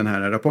den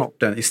här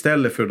rapporten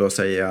istället för att då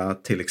säga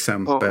till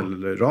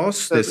exempel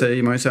ras. Det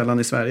säger man ju sällan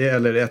i Sverige,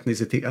 eller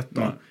etnicitet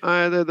då.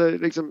 Nej, det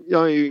liksom,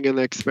 jag är ju ingen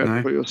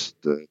expert på just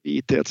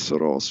vithets-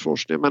 och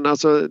rasforskning, men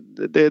alltså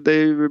det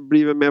är ju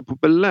blivit mer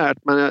populärt,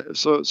 men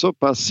så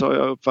pass har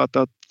jag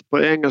uppfattat på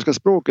det engelska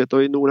språket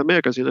och i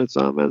Nordamerika så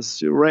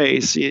används ju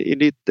race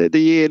det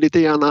ger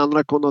lite grann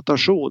andra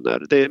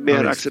konnotationer. Det är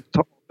mer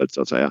acceptabelt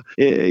så att säga.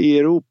 I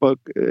Europa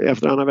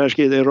efter andra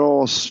världskriget är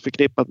ras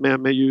förknippat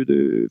med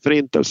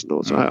judeförintelsen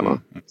och så här, va.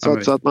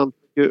 Så att man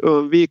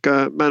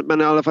undvika,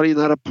 men i alla fall i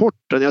den här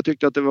rapporten, jag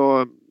tyckte att det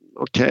var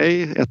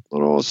okej,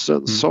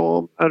 etnorasen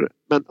samer,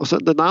 men och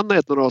sen den andra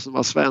etnorasen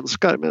var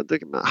svenskar, men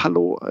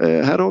hallå,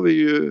 här har vi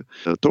ju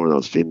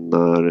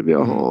tornedalsfinnar, vi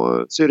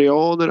har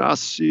syrianer,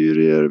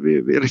 assyrier,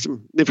 vi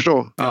liksom, ni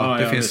förstår. Ja,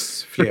 det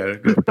finns fler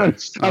grupper.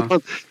 Att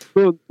man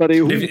buntade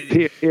ihop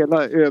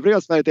hela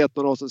övriga Sverige till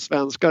etnorasen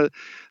svenskar,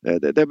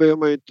 det behöver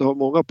man ju inte ha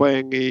många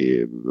poäng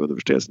i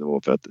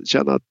universitetsnivå för att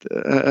känna att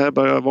här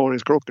börjar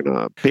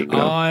varningsklockorna pingla.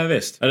 Ja,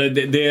 visst.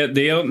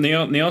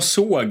 När jag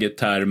såg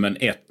termen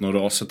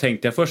etnoras så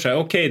tänkte jag först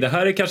okej, det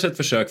här är kanske ett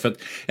försök, för att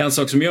en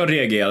sak som jag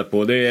reagerade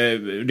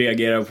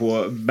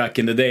på back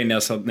in the day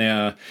när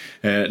jag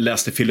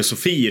läste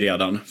filosofi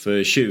redan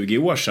för 20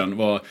 år sedan,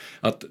 var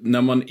att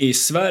när man i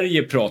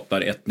Sverige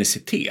pratar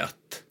etnicitet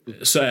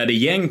så är det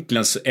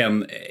egentligen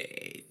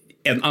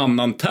en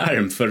annan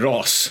term för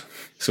ras.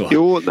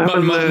 Så.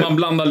 Man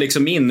blandar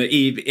liksom in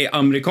i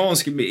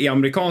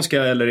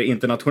amerikanska eller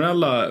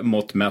internationella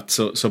mått mätt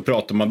så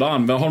pratar man då,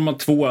 har man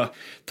 2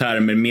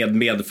 termer med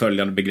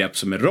medföljande begrepp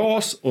som är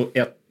ras och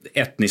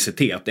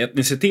etnicitet.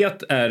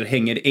 Etnicitet är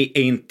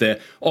inte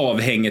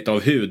avhängigt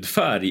av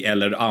hudfärg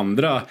eller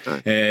andra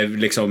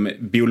liksom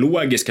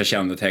biologiska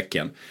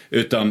kännetecken,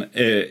 utan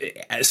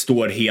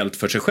står helt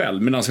för sig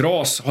själv. Medan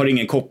ras har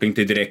ingen koppling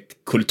till direkt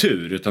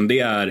kultur, utan det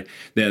är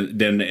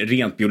den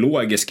rent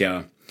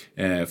biologiska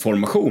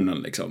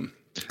formationen liksom.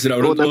 Så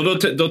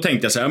då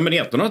tänkte jag så här, men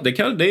etnoras,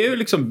 det är ju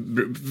liksom,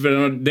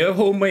 det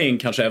homar in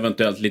kanske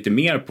eventuellt lite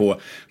mer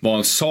på vad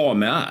en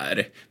same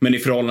är, men i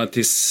förhållande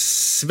till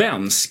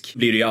svensk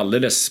blir det ju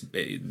alldeles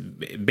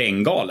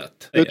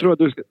bengalet. Jag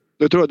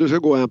tror att du ska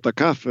gå och hämta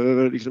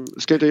kaffe. Liksom,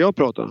 ska inte jag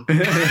prata?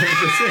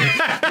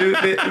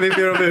 vi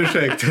ber om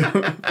ursäkt.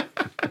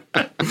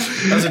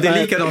 Alltså det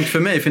är likadant för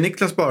mig, för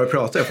Niklas bara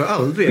pratar. Jag får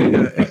aldrig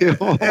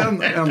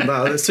en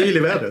enda syl i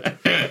vädret.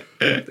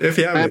 Det är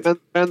för jävligt.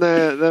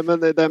 Men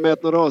det där med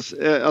etnoras,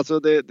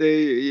 alltså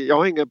jag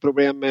har inga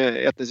problem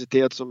med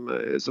etnicitet som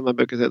man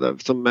brukar säga,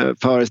 som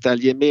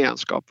föreställer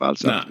gemenskap,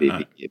 alltså att vi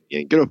är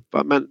en grupp.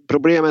 Men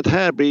problemet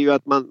här blir ju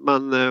att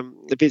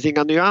det finns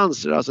inga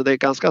nyanser, alltså det är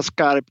ganska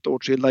skarpt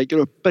åtskilda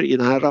grupper i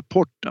den här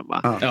rapporten,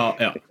 va?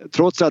 Ja.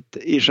 Trots att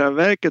i själva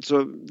verket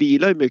så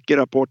vilar ju mycket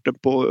rapporten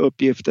på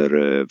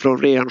uppgifter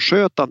från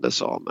renskötande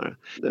samer.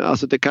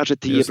 Alltså det kanske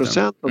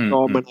 10% av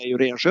samerna är ju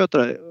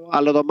renskötare.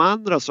 Alla de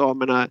andra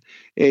samerna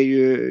är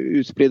ju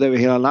utspridda över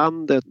hela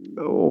landet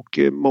och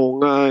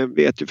många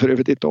vet ju för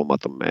övrigt inte om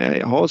att de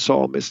har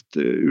samiskt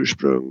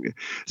ursprung.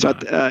 Så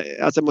att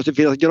alltså det måste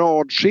finnas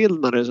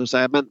gradskillnader så att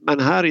säga. Men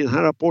här i den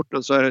här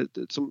rapporten så är det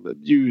som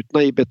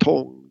gjutna i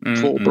betong.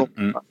 2 block.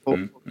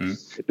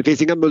 Det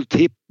finns inga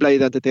multipla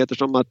identiteter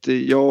som att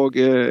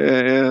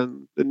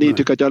ni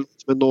tycker att jag är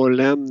som en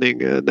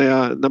norrlänning.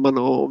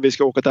 Om vi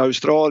ska åka till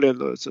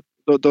Australien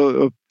då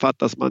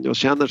uppfattas man och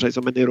känner sig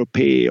som en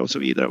europé och så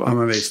vidare. Va? Ja,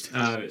 men visst.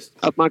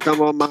 Att man kan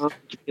vara man,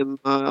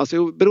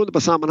 alltså beroende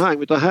på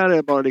sammanhang, utan här är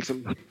det bara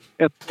liksom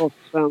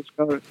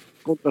svenskar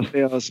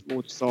kontrasteras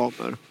mot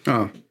samer.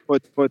 Ja.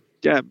 På ett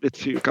jävligt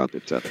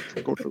fyrkantigt sätt,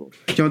 kort och gott.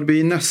 Ja, det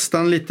blir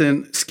nästan lite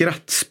en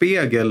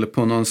skrattspegel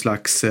på någon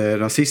slags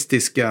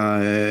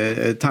rasistiska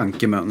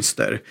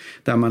tankemönster.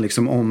 Där man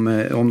liksom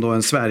om då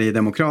en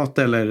Sverigedemokrat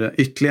eller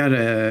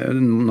ytterligare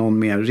någon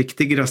mer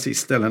riktig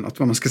rasist eller något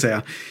vad man ska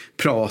säga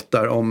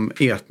pratar om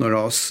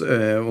etnoras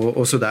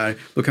och sådär.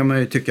 Då kan man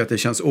ju tycka att det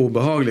känns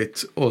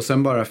obehagligt. Och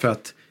sen bara för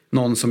att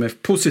någon som är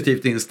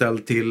positivt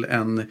inställd till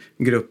en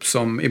grupp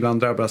som ibland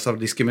drabbas av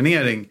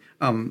diskriminering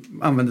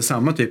använder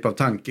samma typ av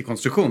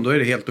tankekonstruktion, då är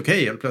det helt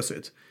okej helt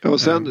plötsligt. Ja,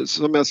 och sen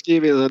som jag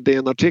skriver i den här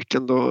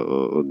DN-artikeln då,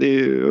 och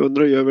ni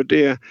undrar ju över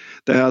det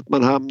här att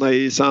man hamnar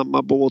i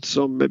samma båt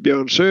som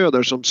Björn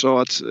Söder som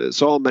sa att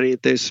samer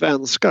inte är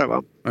svenskar,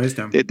 va? Ja, just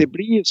det. Det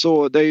blir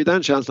så, det är ju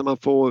den känslan man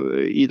får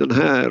i den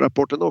här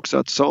rapporten också,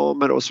 att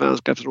samer och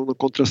svenskar, eftersom de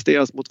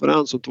kontrasteras mot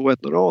varandra som två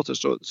etnoraser,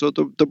 så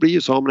då blir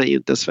ju samerna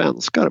inte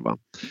svenskar, va?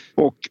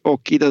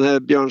 Och i den här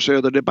Björn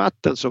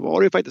Söder-debatten så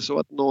var det ju faktiskt så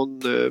att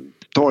någon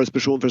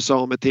talesperson för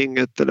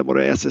Sametinget, eller var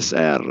det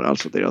SSR,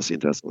 alltså deras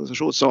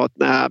intresseorganisation, sa att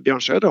nej,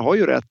 Björn Söder har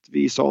ju rätt,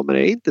 vi samer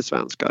är inte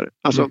svenskar.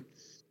 Alltså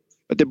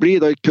det blir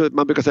då,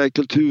 man brukar säga,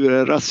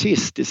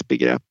 kulturrasistiskt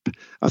begrepp.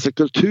 Alltså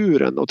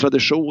kulturen och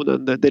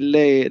traditionen, det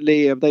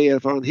levda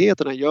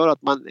erfarenheterna gör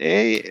att man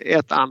är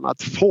ett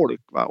annat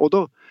folk, va? Och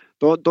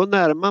då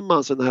närmar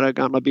man sig den här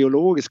gamla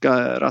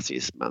biologiska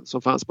rasismen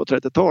som fanns på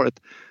 30-talet.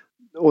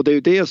 Och det är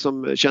ju det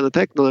som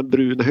kännetecknar den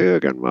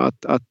brunhögern, va?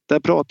 Att där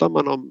pratar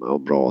man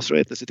om raser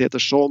och etniciteter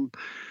som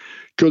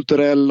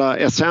kulturella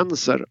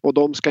essenser, och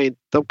de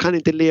kan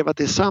inte leva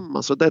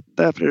tillsammans, och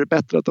därför är det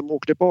bättre att de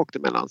åker tillbaka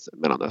till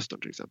Mellanöstern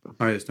till exempel.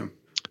 Ja, just det.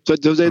 Så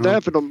det är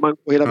därför man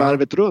går hela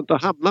varvet runt, då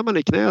hamnar man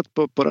i knät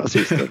på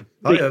rasister.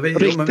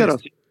 Riktiga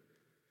rasister.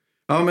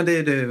 Ja, men det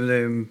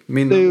är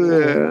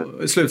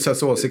min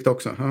slutsats och åsikt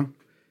också.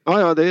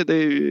 Ja, det är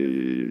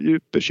ju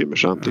djupt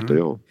bekymmersamt, tycker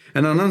jag.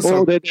 En annan sak.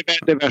 Och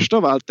det värsta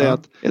av allt är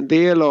att en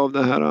del av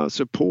den här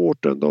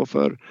supporten då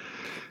för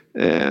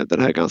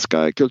den här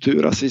ganska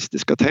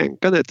kulturrasistiska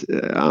tänkandet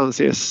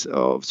anses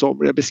av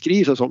somliga,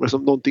 beskrivs av somliga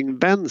som någonting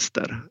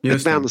vänster.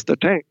 Ett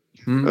vänstertänk.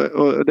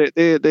 Och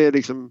det är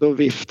liksom, då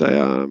viftar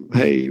jag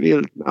hej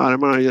vilt med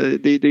armarna.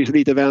 Det är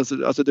lite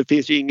vänster, alltså det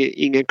finns ju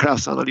ingen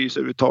klassanalys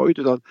överhuvudtaget,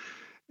 utan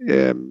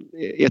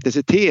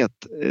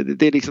etnicitet,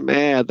 det liksom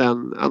är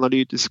den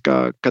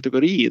analytiska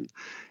kategorin.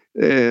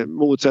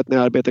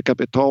 Motsättningar, arbete,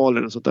 kapital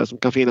eller sånt där som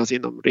kan finnas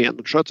inom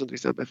renskötseln till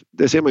exempel.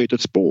 Det ser man ju inte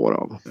ett spår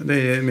av.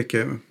 Det är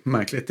mycket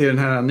märkligt. Det är den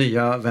här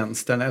nya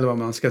vänstern, eller vad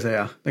man ska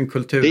säga. Den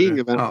kultur. Det är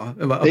ingen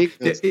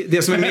vänster.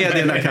 Det som i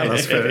medierna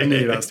kallas för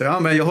ny vänster. Ja,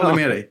 men jag håller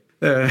med dig.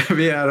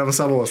 Vi är av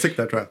samma åsikt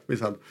där, tror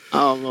jag.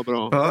 Ja, vad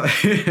bra. Ja.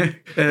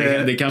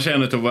 Det kanske är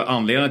en av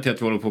anledningarna till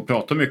att vi håller på att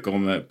prata mycket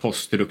om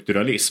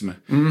poststrukturalism.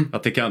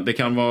 Att det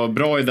kan vara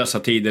bra i dessa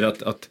tider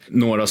att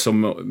några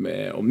som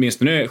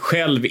åtminstone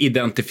själv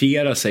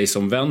identifierar sig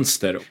som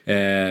vänster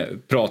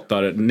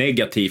pratar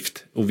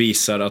negativt och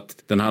visar att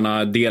den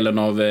här delen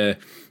av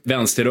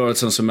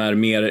vänsterrörelsen som är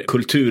mer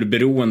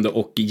kulturberoende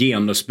och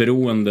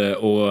genusberoende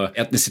och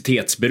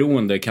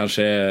etnicitetsberoende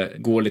kanske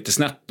går lite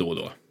snett då och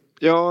då.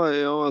 Ja,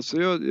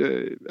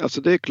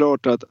 alltså det är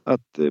klart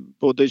att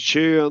både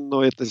kön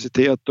och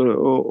etnicitet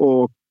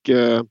och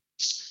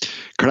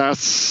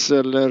klass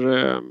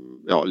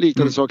eller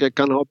liknande saker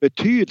kan ha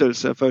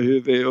betydelse för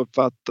hur vi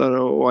uppfattar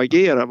och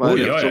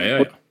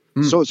agerar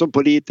som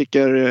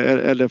politiker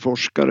eller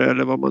forskare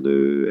eller vad man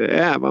nu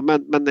är. Va?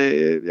 Men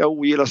jag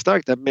ogillar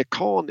starkt det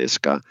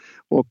mekaniska,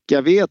 och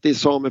jag vet i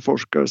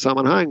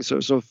sameforskarsammanhang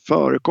så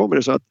förekommer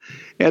det så att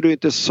är du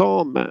inte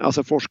same,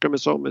 alltså forskare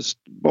med samisk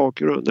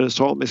bakgrund eller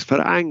samisk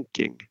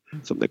förankring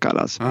som det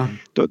kallas,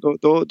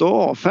 då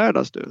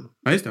avfärdas du.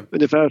 Ja, just det.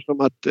 Ungefär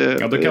som att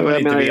då kan man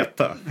inte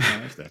veta.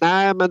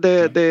 Nej, men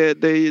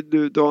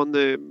du har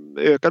en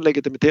ökad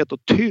legitimitet och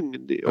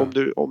tyngd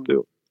om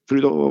du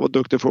förutom att vara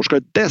duktig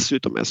forskare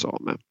dessutom är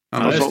same.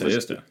 Ja,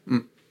 just det.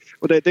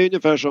 Och det är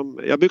ungefär som,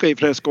 jag brukar i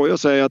flera skoja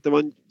säga att det var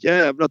en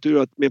jävla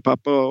tur att min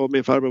pappa och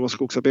min farbror var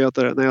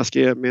skogsarbetare när jag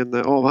skrev min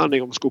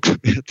avhandling om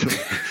skogsarbete.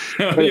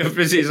 Ja,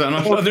 precis.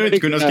 Annars hade du inte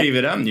kunnat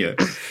skriva den ju.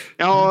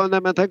 Ja,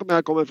 nej, men tänk om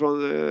jag kommer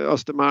från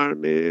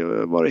Östermalm,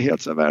 var det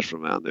helt så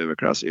världsfrånvänd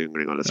överklass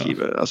yngling och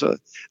skriver. Alltså,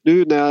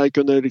 nu när jag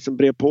kunde liksom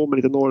bre på mig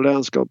lite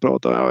norrländska och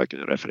prata, jag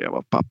kunde referera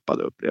vad pappa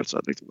hade upplevt, så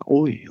att liksom,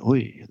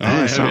 oj, det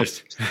är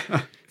sant.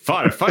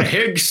 Farfar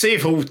högg sig i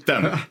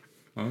foten.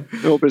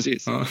 Ja,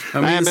 precis.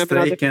 Jag minns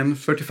strejken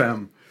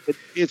 45. Det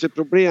finns ett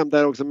problem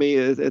där också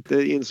med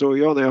insåg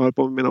jag när jag höll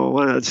på med mina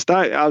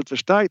avhandlingar, allt för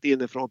starkt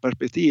inifrån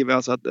perspektiv,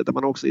 alltså att där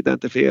man också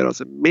identifierar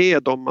sig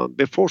med dem man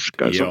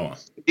beforskar. Ja.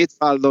 I mitt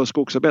fall då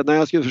skogsarbetare. När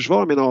jag skulle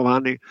försvara min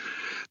avhandling,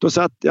 då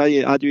satt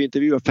jag hade ju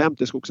intervjuat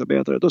 50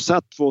 skogsarbetare. Då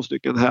satt 2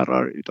 stycken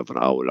herrar utanför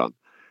aulan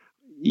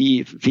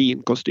i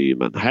fin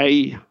kostymen.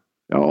 Hej!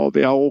 Ja,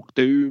 vi har åkt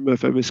till Umeå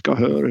för vi ska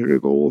höra hur det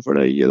går för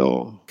dig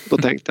idag. Då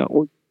tänkte jag,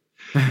 oj.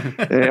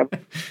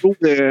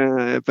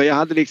 För jag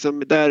hade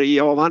liksom där i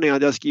avhandlingen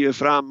hade jag skrivit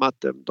fram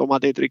att de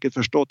hade inte riktigt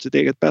förstått sitt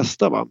eget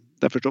bästa, va?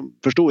 Därför de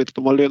förstod inte att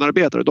de var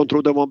lönarbetare. De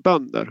trodde de var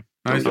bönder.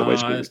 Just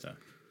det.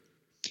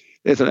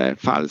 Det är sådär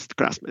falskt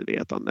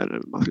klassmedvetande,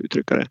 eller man ska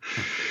uttrycka det.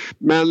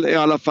 Men i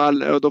alla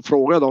fall, då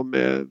frågade de,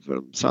 för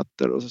de satt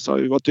där och så sa,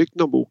 vad tyckte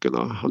ni om boken?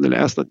 Har ni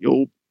läst den?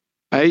 Jo,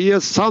 det är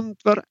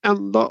sant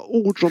varenda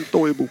ord som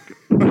står i boken.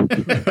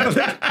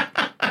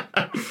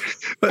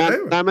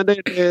 men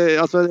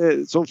alltså,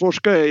 som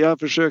forskare, jag har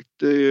försökt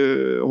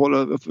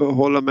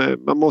hålla med,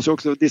 man måste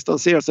också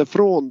distansera sig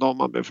från dem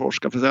man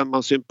beforskar, för sen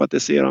man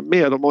sympatiserar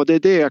med dem, och det är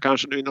det jag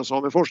kanske nu inom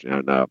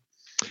sameforskningen när jag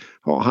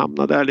har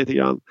hamnat där lite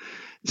grann,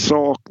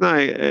 saknar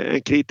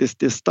en kritisk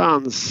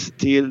distans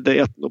till det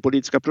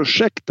etnopolitiska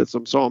projektet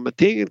som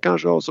Sametinget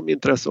kanske har, som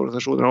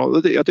intresseorganisationer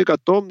har. Jag tycker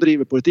att de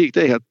driver politik,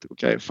 det är helt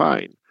okej,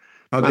 fine.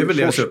 Ja, det är väl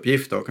deras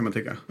uppgift då, kan man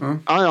tycka.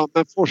 Ja,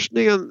 men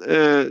forskningen,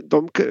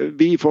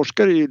 vi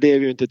forskare lever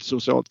ju inte i ett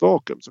socialt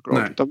vakuum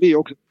såklart, utan vi är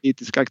också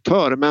politiska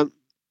aktörer,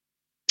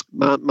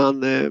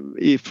 men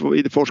i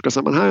det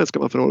forskarsammanhanget ska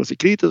man förhålla sig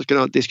kritiskt och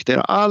kunna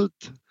diskutera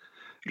allt,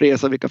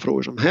 resa vilka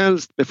frågor som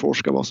helst,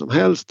 beforska vad som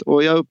helst,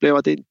 och jag upplever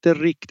att det inte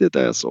riktigt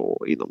är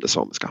så inom det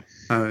samiska.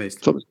 Ja,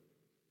 visst. Du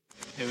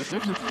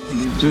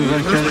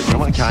verkar... Ja,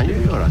 man kan ju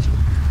göra så.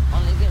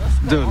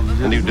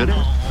 Men gjorde det.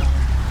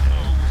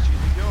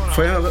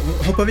 Får jag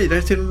hoppa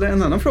vidare till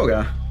en annan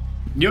fråga?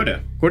 Gör det.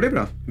 Går det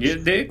bra?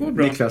 Det går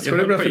bra. Niklas, går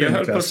det bra för dig, jag höll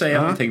Niklas? på att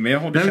säga någonting, men jag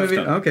håller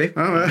käften. Okej.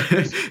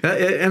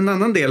 En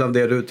annan del av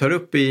det du tar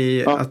upp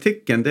i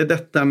artikeln, det är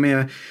detta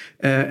med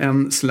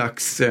en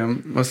slags,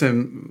 vad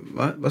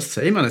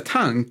säger man, ett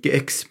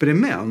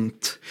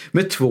tankeexperiment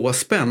med 2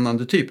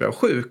 spännande typer av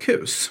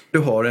sjukhus. Du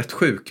har ett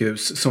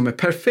sjukhus som är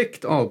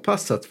perfekt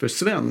avpassat för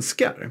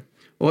svenskar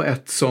och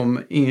ett som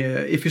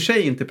i och för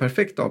sig inte är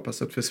perfekt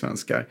avpassat för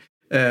svenskar.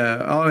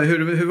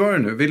 Hur var det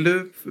nu? Vill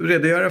du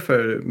redogöra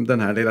för den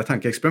här lilla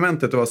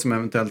tankeexperimentet och vad som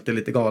eventuellt är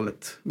lite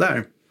galet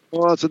där?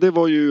 Ja, alltså det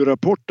var ju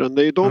rapporten.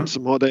 Det är ju de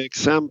som hade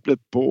exemplet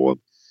på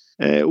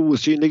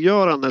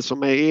osynliggörande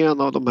som är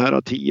en av de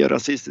här 10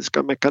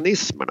 rasistiska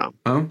mekanismerna.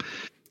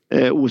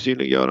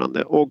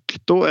 Osynliggörande. Och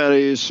då är det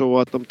ju så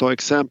att de tar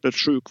exemplet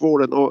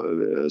sjukvården, och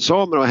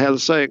samer och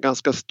hälsa är ett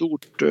ganska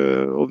stort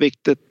och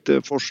viktigt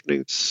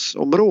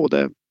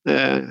forskningsområde.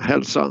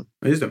 Hälsa.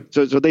 Just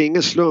det. Så det är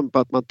ingen slump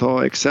att man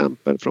tar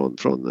exempel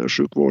från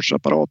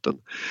sjukvårdsapparaten.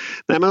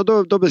 Nej, men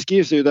då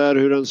beskrivs det ju där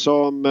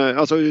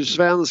hur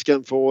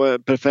svensken får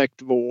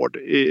perfekt vård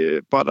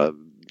på alla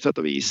sätt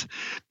och vis.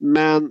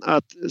 Men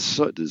att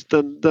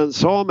den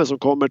same som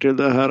kommer till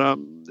det här,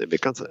 vi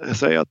kan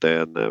säga att det är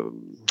en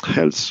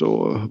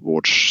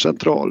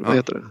hälsovårdscentral, vad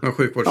heter det? En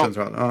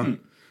sjukvårdscentral,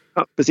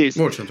 ja, precis.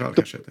 Vårdcentral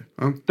kanske heter.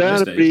 Ja.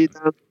 Där blir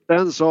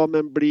den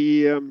samen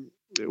blir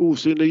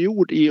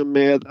osynliggjord i och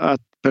med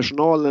att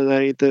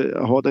personalen inte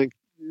har den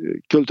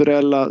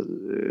kulturella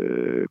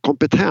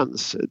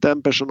kompetens.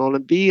 Den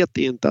personalen vet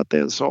inte att det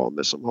är en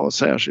same som har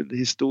särskild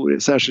historia,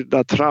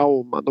 särskilda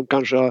trauman. De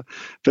kanske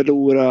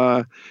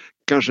förlorar,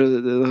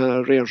 den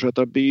här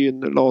renskötarbyn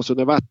lades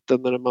under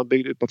vatten när man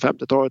byggde ut på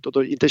 50-talet, och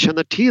då inte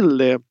känner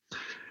till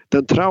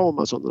den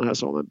trauma som den här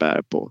samen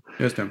bär på.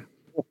 Just det.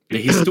 Det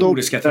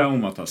historiska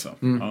traumat alltså.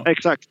 Ja.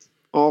 Exakt.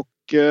 Och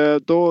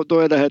då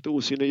är det här ett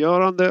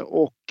osynliggörande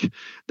och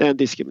det är en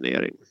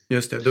diskriminering.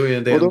 Just det, då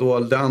är det ändå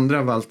det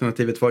andra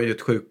alternativet var ju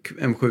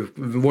en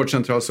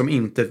vårdcentral som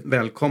inte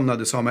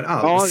välkomnade samer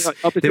alls.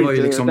 Ja, det var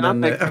ju liksom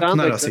den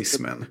öppna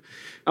rasismen.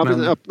 Ja, men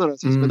den öppna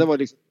rasismen, det var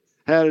liksom,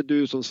 här är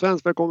du som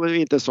svensk välkommen,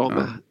 inte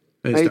same.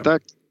 Nej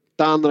tack.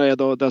 Det andra är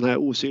då den här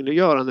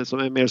osynliggörande som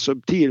är en mer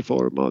subtil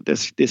form av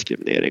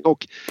diskriminering.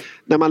 Och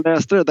när man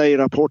läste det där i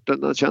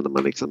rapporten, då kände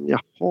man liksom,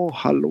 jaha,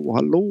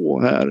 hallå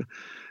här.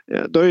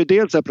 Då är ju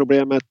dels det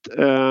problemet,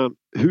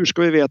 hur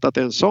ska vi veta att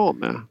det är en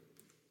same?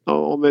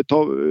 Om vi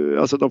tar,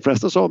 alltså de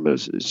flesta samer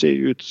ser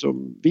ju ut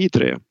som vi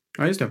 3.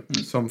 Ja, just det.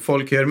 Som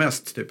folk gör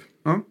mest typ.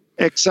 Ja.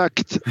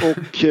 Exakt,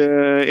 och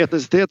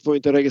etnicitet får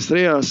inte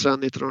registreras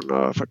sedan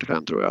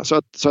 1945 tror jag. Så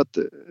att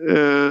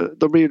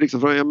då blir det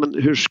liksom frågan, men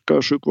hur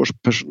ska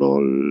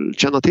sjukvårdspersonal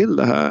känna till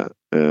det här?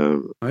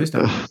 Ja, just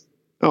det.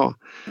 Ja,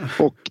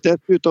 och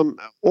dessutom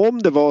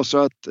om det var så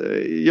att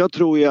jag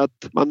tror ju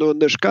att man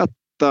underskattar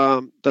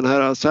den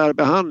här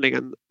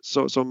särbehandlingen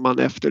som man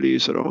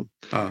efterlyser då.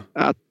 Ja.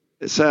 Att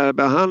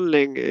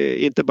särbehandling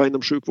inte bara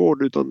inom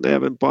sjukvård utan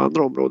även på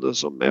andra områden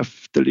som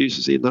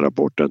efterlyses i den här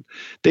rapporten.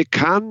 Det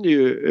kan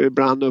ju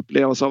ibland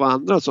upplevas av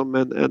andra som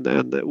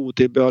en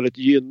otillbörligt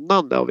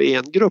gynnande av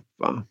en grupp.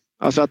 Va?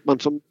 Alltså att man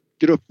som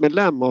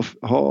gruppmedlem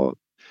har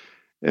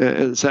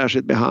en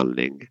särskild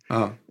behandling.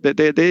 Ja.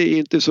 Det är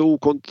inte så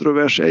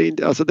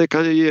okontroversiellt. Alltså det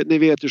kan ju, ni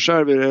vet ju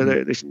själv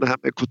liksom det här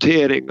med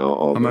kvotering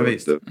av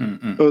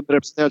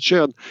underrepresenterat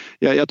kön.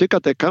 Jag tycker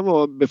att det kan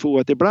vara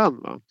befogat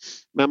ibland. Va?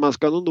 Men man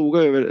ska nog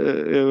noga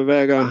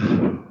överväga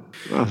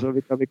alltså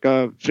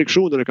vilka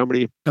friktioner det kan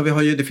bli. Ja,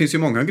 det finns ju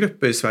många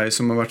grupper i Sverige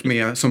som har varit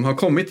med, som har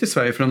kommit till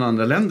Sverige från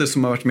andra länder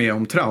som har varit med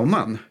om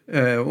trauman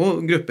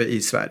och grupper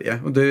i Sverige.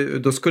 Och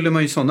då skulle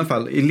man ju i sådana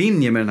fall i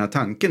linje med den här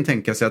tanken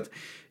tänka sig att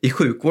i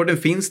sjukvården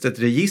finns det ett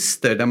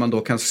register där man då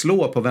kan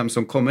slå på vem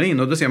som kommer in.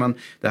 Och då ser man,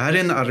 det här är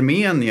en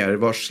armenier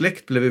vars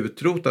släkt blev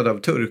utrotad av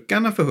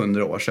turkarna för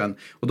 100 år sedan.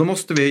 Och då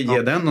måste vi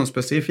ge den någon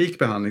specifik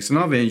behandling. Sen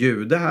har vi en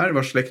jude här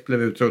vars släkt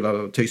blev utrotad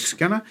av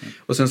tyskarna.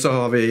 Och sen så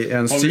har vi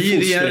en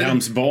syrier.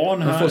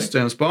 barn här.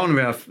 Fosterhemsbarn,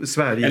 vi har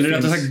Sverige. Eller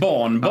rättare sagt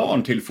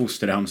barnbarn till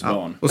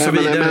fosterhemsbarn. Och så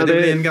vidare. Men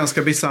det blir en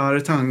ganska bizarr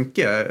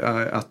tanke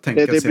att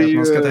tänka sig att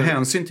man ska ta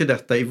hänsyn till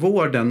detta i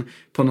vården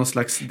på någon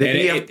slags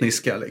det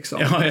etniska liksom.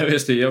 Ja, jag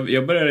vet det.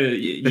 Jag börjar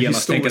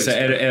genast tänka sig,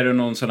 är det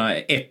någon sådana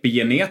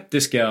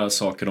epigenetiska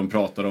saker de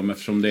pratar om,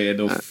 eftersom det är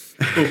då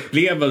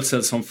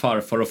upplevelser som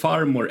farfar och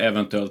farmor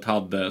eventuellt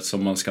hade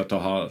som man ska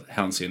ta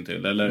hänsyn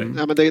till, eller?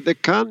 Ja, men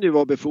det kan ju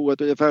vara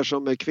befogat ungefär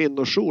som med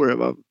kvinnojourer,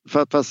 va?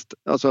 Fast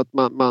alltså att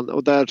man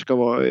och där ska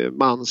vara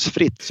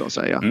mansfritt så att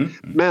säga.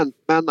 Men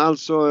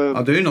alltså...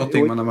 Ja, det är ju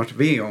någonting man har varit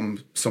med om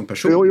som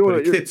person på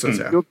riktigt så att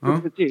säga.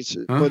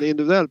 Precis, på en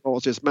individuell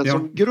basis. Men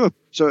som grupp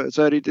så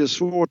är det lite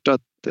svårt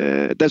att...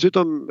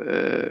 dessutom,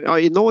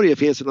 i Norge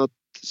finns det något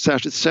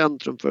särskilt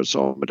centrum för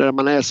samer där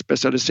man är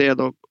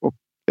specialiserad och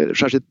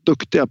särskilt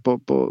duktiga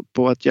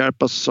på att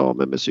hjälpa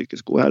samer med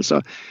psykisk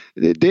ohälsa.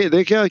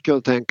 Det kan jag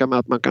kunna tänka mig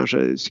att man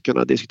kanske ska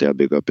kunna diskutera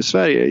bygga upp i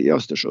Sverige, i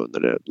Östersund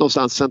eller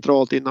någonstans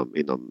centralt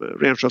inom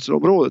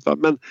renskötselområdet. Va?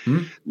 Men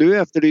nu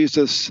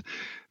efterlyses,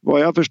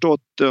 vad jag har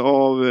förstått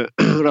av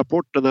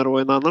rapporten här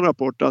och en annan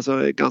rapport, alltså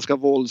en ganska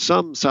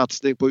våldsam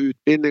satsning på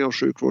utbildning av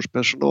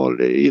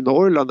sjukvårdspersonal i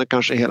Norrland och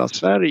kanske hela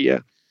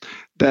Sverige.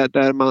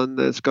 Där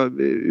man ska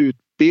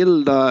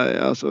utbilda,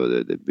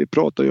 alltså vi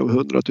pratar ju om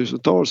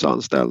 100,000-tals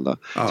anställda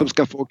som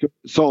ska få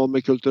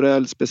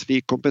samekulturell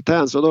specifik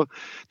kompetens, och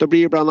då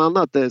blir det bland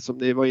annat det som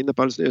ni var inne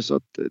på alldeles nyss,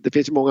 att det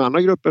finns ju många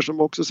andra grupper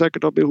som också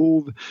säkert har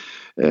behov.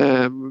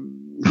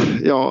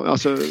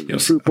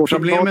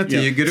 Problemet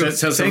är ju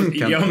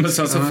grupptänkande. Ja, men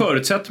sen så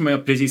förutsätter man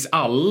att precis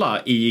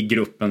alla i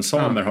gruppen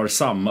samer har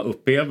samma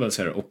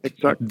upplevelser och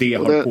det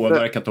har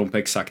påverkat dem på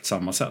exakt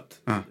samma sätt.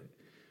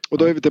 Och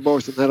då är vi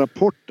tillbaka till den här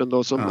rapporten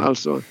då, som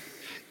alltså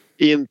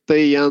inte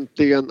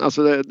egentligen,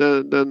 alltså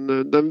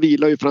den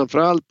vilar ju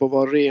framförallt på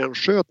vad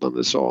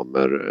renskötande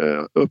samer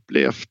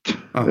upplevt.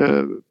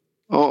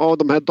 Av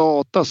de här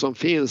data som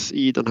finns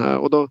i den här,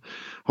 och då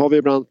har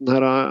vi bland den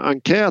här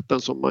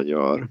enkäten som man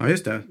gör. Ja,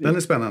 just det, den är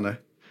spännande.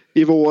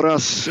 I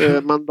våras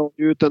man la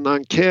ut en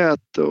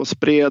enkät och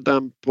spred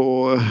den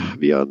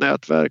via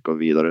nätverk och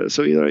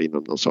så vidare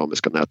inom de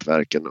samiska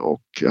nätverken,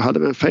 och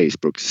hade en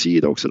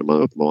Facebook-sida också där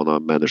man uppmanar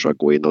människor att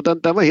gå in, och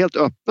den var helt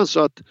öppen så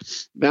att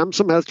vem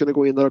som helst kunde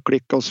gå in där och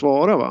klicka och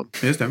svara, va?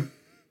 Just det.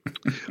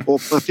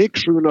 Och man fick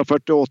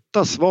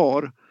 748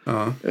 svar.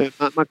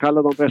 Man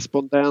kallar dem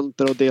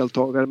respondenter och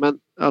deltagare, men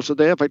alltså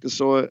det är faktiskt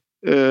så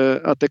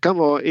att det kan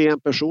vara en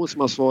person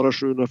som har svarat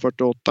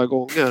 748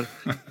 gånger.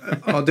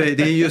 Ja,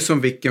 det är ju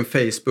som vilken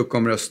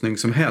Facebook-omröstning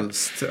som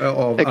helst.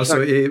 Alltså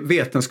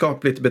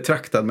vetenskapligt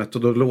betraktad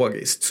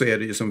metodologiskt så är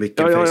det ju som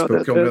vilken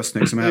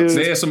Facebook-omröstning som helst.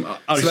 Det är som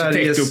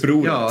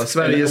arkitektupproret. Ja,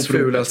 Sveriges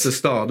fulaste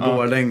stad,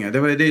 Borlänge. Det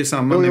är ju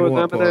samma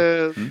nivå på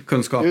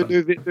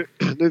kunskapen.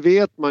 Nu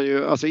vet man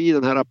ju, alltså i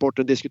den här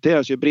rapporten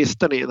diskuteras ju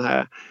bristerna i den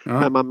här,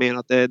 men man menar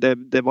att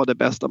det var det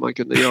bästa man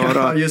kunde göra.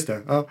 Ja, just det.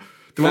 Ja.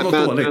 Det var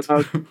något dåligt.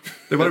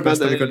 Det var det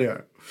bästa vi kunde göra.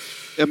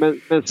 Ja, men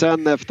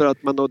sen efter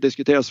att man då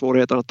diskuterar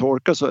svårigheterna att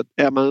tolka, så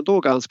är man då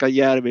ganska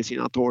djärv i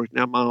sina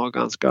tolkningar. Man har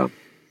ganska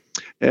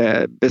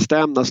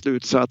bestämda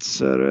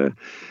slutsatser.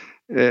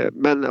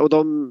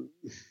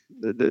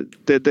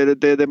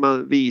 Det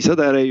man visar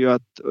där är ju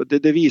att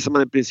det visar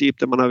man i princip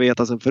det man har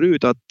vetat sedan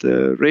förut, att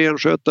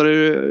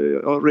renskötare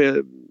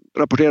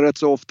rapporterar rätt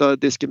så ofta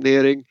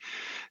diskriminering,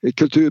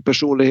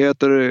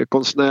 kulturpersonligheter,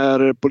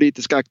 konstnärer,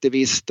 politiska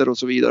aktivister och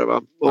så vidare,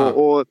 va?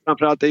 Och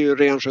framförallt är ju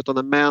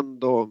renskötande män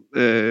då,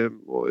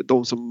 och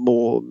de som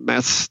mår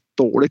mest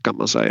dåligt, kan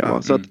man säga,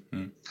 va? Så att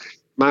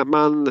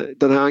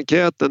den här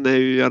enkäten är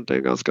ju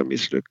egentligen ganska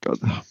misslyckad.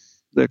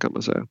 Det kan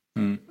man säga.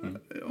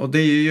 Och det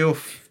är ju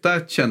ofta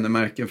ett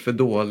kännemärke för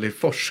dålig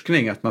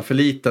forskning att man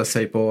förlitar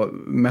sig på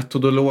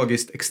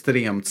metodologiskt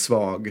extremt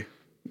svag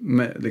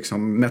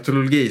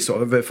metodologi,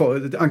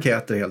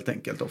 enkäter helt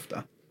enkelt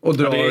ofta. Och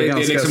drar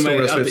ganska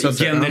stora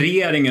slutsatser.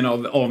 Genereringen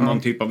av någon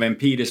typ av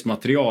empiriskt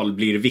material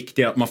blir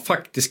viktigare. Att man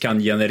faktiskt kan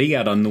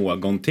generera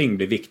någonting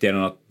blir viktigare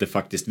än att det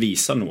faktiskt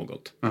visar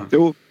något.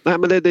 Jo, nej,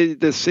 men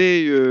det ser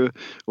ju,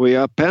 och i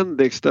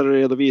appendix där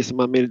redovisar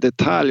man mer i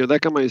detalj, och där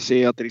kan man ju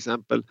se att till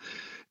exempel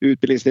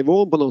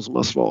utbildningsnivån på de som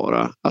har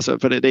svarat, alltså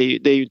för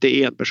det är ju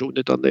inte en person,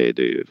 utan det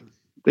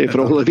är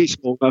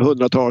förhållandevis många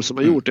hundratals som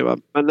har gjort det, va?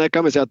 Men där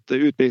kan vi säga att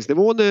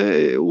utbildningsnivån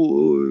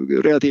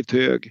är relativt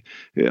hög.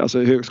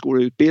 Alltså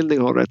högskoleutbildning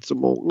har rätt så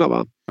många,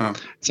 va?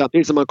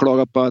 Samtidigt som man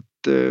klagar på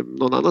att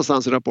någon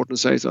annanstans i rapporten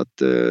sägs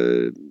att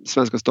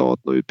svenska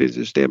staten och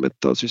utbildningssystemet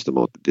har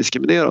systematiskt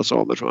diskriminerat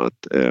samer från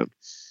att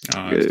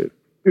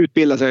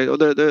utbilda sig. Och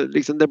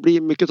det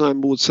blir mycket sådana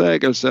här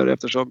motsägelser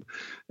eftersom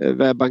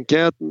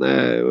webbenkäten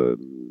är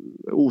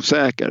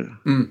osäker.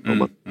 Om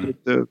man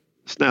inte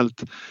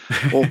snällt.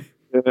 Och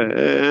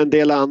en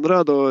del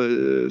andra då,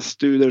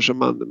 studier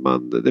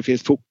som det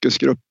finns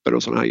fokusgrupper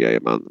och sådana här grejer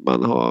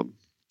man har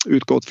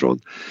utgått från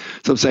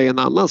som säger en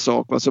annan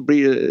sak, va? Så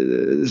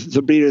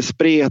blir det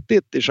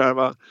spretigt i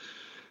själva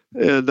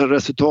den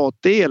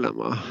resultatdelen.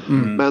 Va?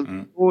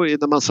 Men då,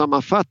 när man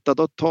sammanfattar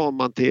då tar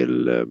man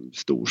till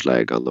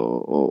storsläggan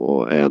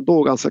och är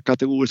ändå ganska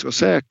kategorisk och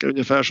säker,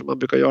 ungefär som man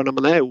brukar göra när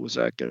man är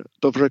osäker.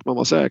 Då försöker man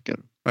vara säker.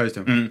 Ja, just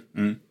det.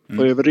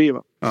 Och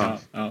överdriva. Ja.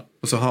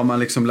 Och så har man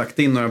liksom lagt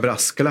in några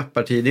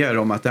brasklappar tidigare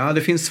om att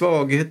det finns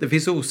svaghet, det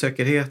finns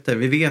osäkerheter,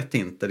 vi vet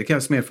inte, det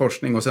krävs mer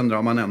forskning, och sen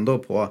drar man ändå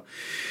på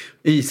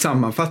i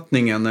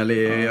sammanfattningen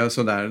eller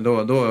sådär,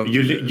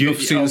 då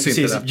syns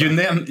inte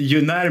detta.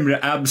 Ju närmare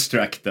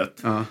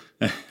abstraktet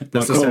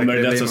man kommer,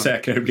 desto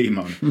säkrare blir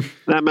man.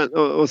 Nej, men,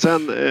 och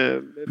sen,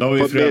 det har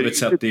vi för övrigt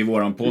sett i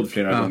våran podd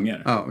flera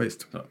gånger. Ja,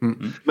 visst.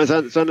 Men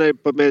sen är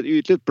på med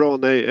ytligt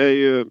plan är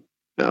ju,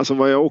 alltså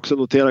vad jag också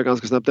noterar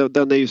ganska snabbt,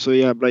 den är ju så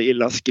jävla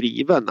illa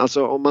skriven.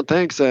 Alltså om man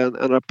tänker sig en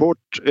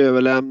rapport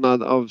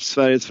överlämnad av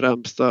Sveriges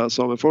främsta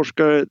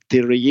sameforskare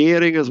till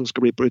regeringen som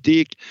ska bli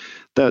politik,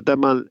 där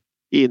man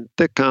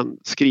inte kan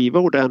skriva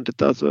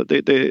ordentligt. Alltså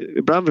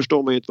ibland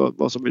förstår man ju inte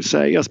vad som vill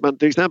sägas. Men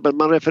till exempel,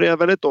 man refererar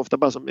väldigt ofta,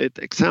 bara som ett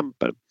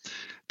exempel.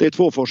 Det är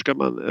 2 forskare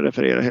man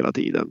refererar hela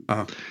tiden.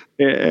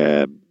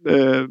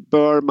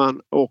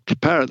 Berman och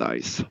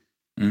Paradise.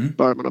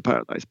 Berman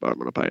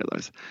och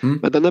Paradise.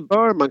 Men den här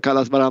Berman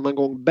kallas varannan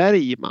gång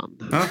Bergman.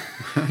 Ja,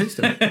 just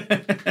det.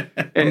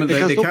 Men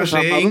det kanske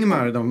är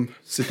Ingmar de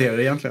citerar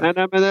egentligen.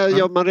 Nej,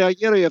 men man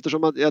reagerar ju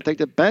eftersom att jag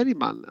tänkte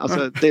Bergman.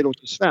 Alltså det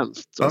låter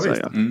svenskt så att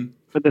säga.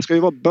 Men det ska ju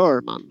vara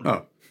Berman.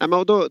 Ja.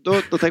 Men då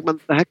tänker man,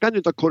 det här kan ju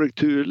inte ha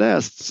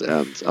korrekturlästs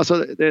ens.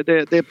 Alltså det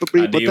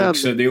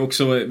är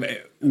också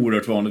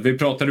oerhört vanligt. Vi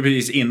pratade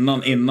precis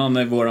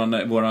innan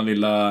våran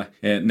lilla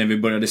när vi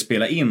började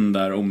spela in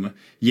där om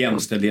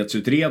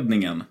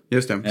jämställdhetsutredningen.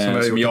 Just det,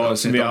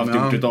 som vi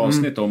har gjort ett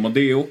avsnitt om, och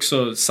det är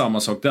också samma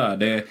sak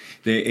där.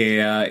 Det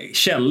är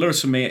källor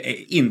som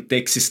inte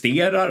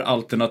existerar,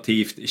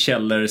 alternativt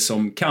källor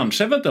som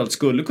kanske eventuellt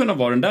skulle kunna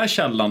vara den där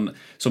källan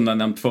som jag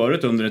nämnt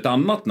förut under ett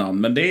annat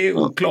namn, men det är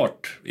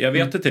oklart. Jag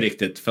vet inte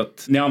riktigt, för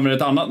att ni använder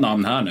ett annat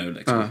namn här nu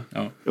liksom.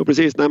 Ja,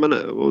 precis. Nej, men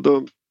och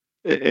då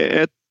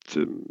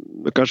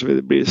kanske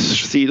det blir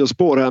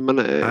sidospår här, men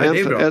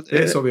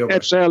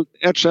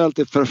ett skäl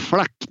till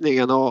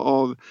förflackningen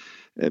av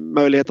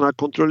möjligheten att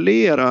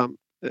kontrollera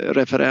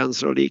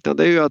referenser och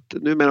liknande, det är ju att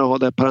numera har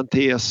det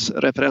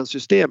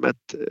parentesreferenssystemet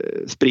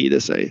sprider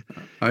sig.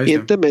 Ja,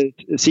 inte med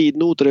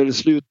sidnoter eller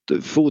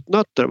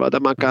slutfotnötter, va, där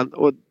man kan,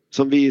 och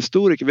som vi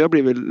historiker, vi har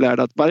blivit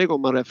lärda att varje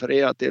gång man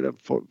refererar till en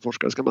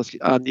forskare ska man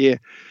ange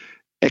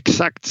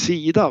exakt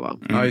sida, va?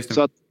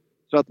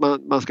 Så att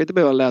man ska inte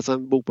behöva läsa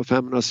en bok på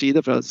 500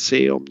 sidor för att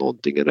se om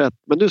någonting är rätt.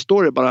 Men nu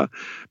står det bara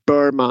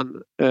Berman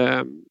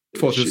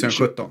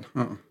 2017.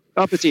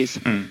 Ja, precis.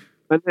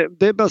 Men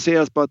det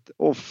baseras på att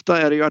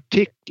ofta är det ju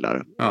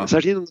artiklar.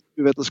 Särskilt inom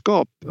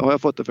vetenskap har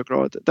jag fått det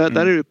förklarat.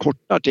 Där är det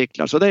korta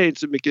artiklar, så det är inte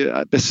så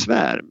mycket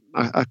besvär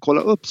att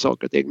kolla upp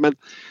saker och ting. Men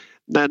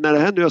när det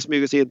här nu har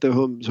smugit in till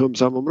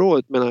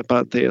humsamområdet med det här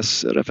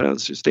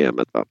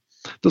parentesreferenssystemet, va?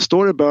 Då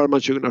står det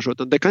Berman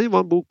 2017. Det kan ju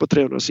vara en bok på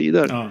 300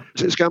 sidor.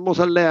 Så ska man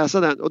måste läsa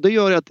den. Och det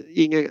gör att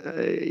ingen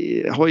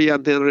har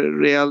egentligen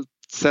reellt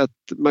sett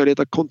möjlighet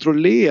att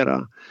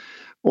kontrollera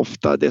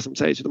ofta det som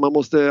sägs. Man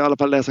måste i alla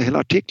fall läsa hela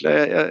artiklar.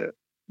 Jag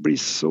blir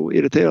så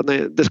irriterad.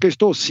 Nej, det ska ju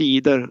stå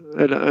sidor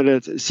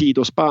eller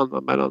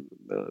sidospann mellan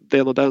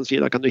den och den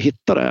sidan. Kan du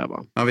hitta det här,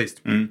 va? Ja,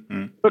 visst.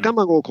 Då kan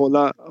man gå och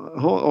kolla.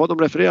 Har de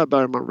refererat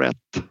Berman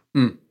rätt?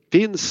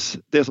 Finns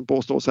det som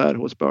påstås här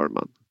hos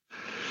Berman?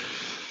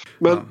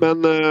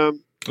 Men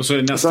och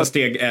så nästa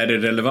steg, är det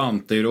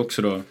relevant? Det är ju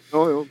också då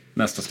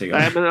nästa steg.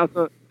 Nej, men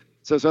alltså,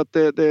 så att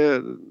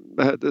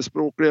det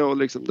språkliga och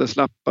liksom det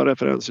slappa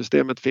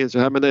referenssystemet finns ju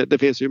här, men det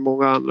finns ju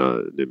många andra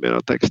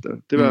numera texter,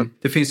 tyvärr.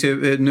 Det finns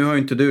ju, nu har ju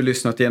inte du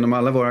lyssnat igenom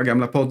alla våra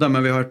gamla poddar,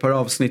 men vi har ett par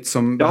avsnitt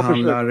som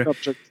behandlar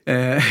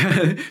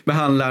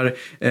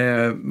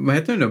vad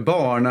heter det nu?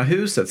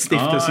 Barnahuset,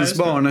 Stiftelsens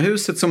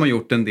Barnahuset, som har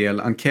gjort en del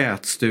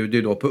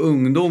enkätstudier då på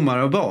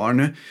ungdomar och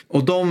barn.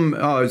 Och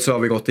så har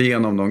vi gått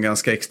igenom dem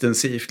ganska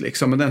extensivt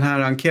liksom. Men den här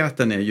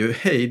enkäten är ju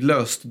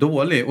hejdlöst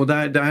dålig, och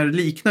det här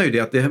liknar ju det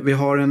att vi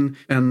har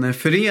en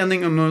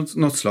förening om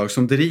något slag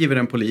som driver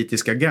en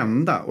politisk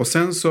agenda, och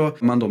sen så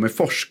man då med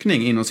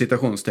forskning inom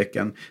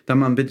citationstecken där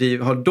man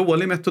har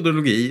dålig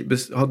metodologi,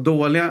 har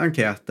dåliga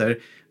enkäter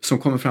som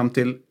kommer fram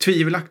till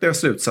tvivelaktiga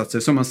slutsatser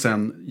som man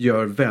sen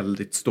gör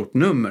väldigt stort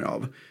nummer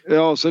av.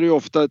 Ja, så är det ju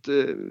ofta ett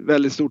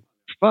väldigt stort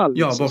bortfall,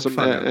 bortfall som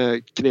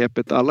är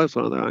knepet alla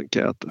sådana där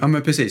enkäter. Ja,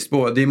 men precis.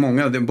 Det är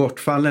många, det är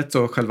bortfallet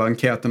och själva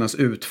enkäternas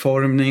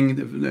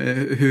utformning,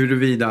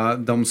 huruvida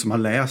de som har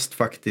läst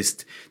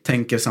faktiskt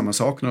tänker samma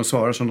sak när de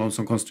svarar som de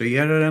som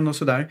konstruerar den och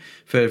sådär.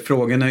 För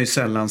frågorna är ju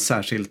sällan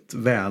särskilt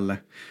väl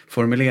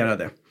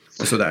formulerade.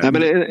 Nej,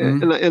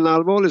 men en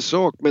allvarlig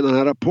sak med den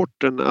här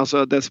rapporten,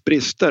 alltså dess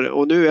brister,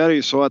 och nu är det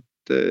ju så att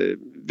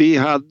vi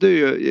hade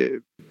ju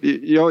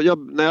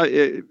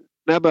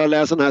när jag började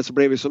läsa den här så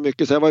blev det så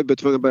mycket så jag var ju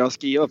tvungen att börja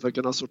skriva för att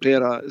kunna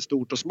sortera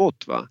stort och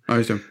smått, va? Ja,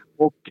 just det.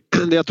 Och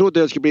jag trodde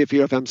det skulle bli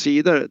 4-5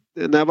 sidor.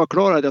 När jag var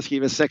klar hade jag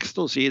skrivit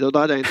 16 sidor och då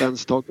hade jag inte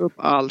ens tagit upp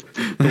allt.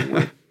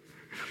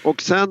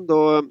 Och sen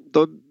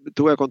då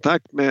tog jag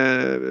kontakt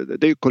med,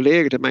 det är ju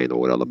kollegor till mig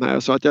några av de här,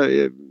 så att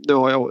nu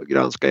har jag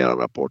granskat er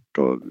rapport.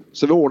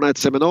 Så vi ordnade ett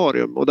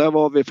seminarium och där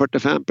var vi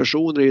 45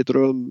 personer i ett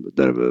rum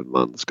där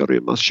man ska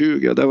rymmas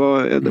 20. Det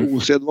var en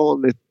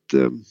osedvanligt,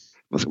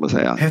 vad ska man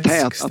säga,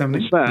 tät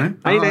atmosfär.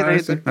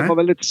 Nej. Det var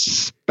väldigt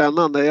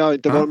spännande. Jag har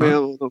inte varit med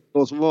om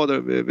någon som var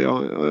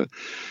där.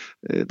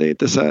 Det är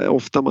inte så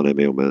ofta man är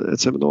med om ett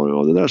seminarium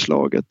av det där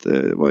slaget.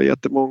 Det var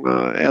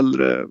jättemånga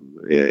äldre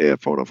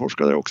erfarna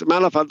forskare där också. Men i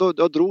alla fall,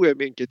 då drog jag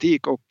min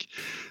kritik, och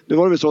nu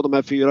var det väl så de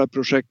här 4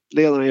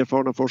 projektledarna,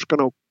 erfarna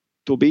forskarna och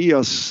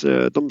Tobias,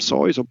 de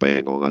sa ju så på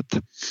en gång att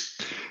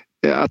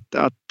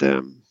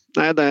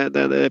nej,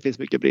 det finns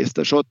mycket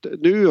brister. Så att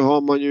nu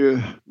har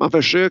man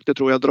försökte,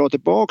 tror jag, dra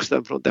tillbaka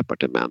den från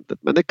departementet.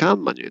 Men det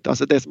kan man ju inte.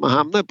 Alltså det som har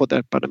hamnat på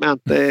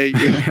departementet är ju...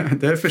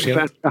 det är för sent.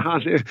 Det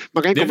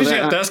är för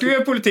sent, där ska vi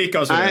göra politik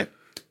alltså. Nej.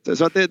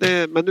 Så att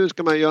men nu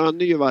ska man göra en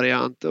ny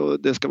variant,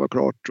 och det ska vara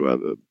klart, tror jag,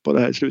 på det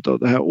här slutet av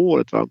det här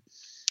året. Va?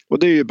 Och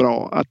det är ju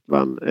bra att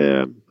man...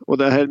 och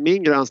det här,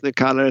 min granskning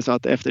kallar det så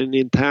att efter en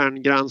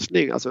intern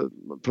granskning, alltså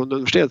från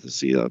universitetets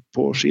sida,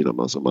 påskinar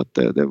man som att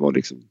det var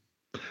liksom...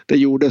 Det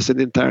gjordes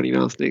en intern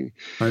granskning.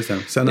 Ja, just det.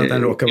 Sen att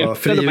den råkar vara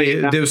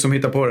fri, du som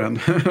hittar på den.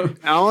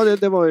 Ja,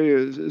 det var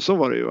ju, så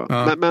var det ju. Va?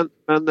 Ja.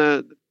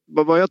 Men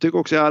vad jag tycker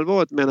också är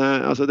allvarligt med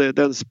alltså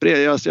den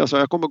spred, jag sa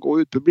jag kommer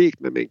gå ut publikt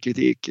med min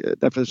kritik.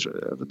 Därför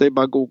det är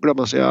bara att googla,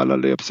 man ser alla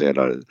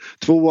löpsedlar.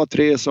 2 av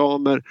 3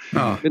 samer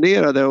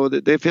minerade, och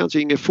det finns ju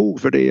ingen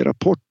fog för det i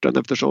rapporten,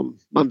 eftersom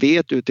man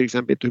vet ju till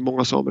exempel inte hur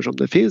många samer som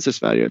det finns i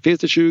Sverige. Finns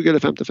det 20 eller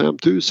 55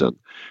 000?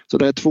 Så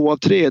det är 2 av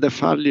 3, det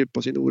faller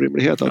på sin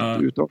orimlighet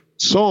att utav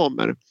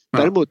samer.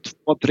 Däremot 2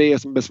 av 3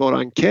 som besvarar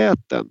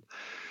enkäten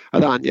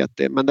hade angett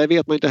det, men det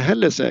vet man inte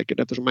heller säkert,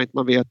 eftersom man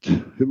inte vet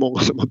hur många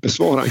som har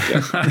besvarat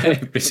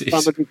enkäten.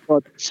 Precis.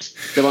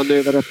 Det var en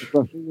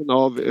överrepresentation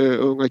av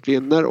unga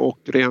kvinnor och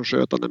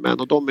renskötande män,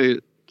 och de är ju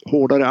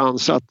hårdare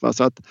ansatt, va?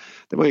 Så att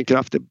det var en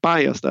kraftig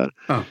bias där.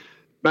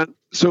 Men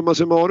summa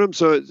summarum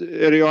så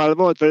är det ju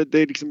allvarligt, för det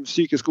är liksom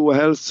psykisk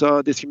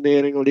ohälsa,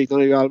 diskriminering och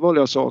liknande är ju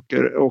allvarliga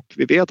saker, och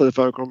vi vet att det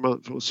förekommer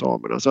från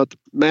samerna. Så att,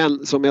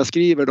 men som jag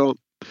skriver då,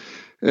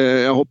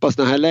 jag hoppas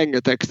den här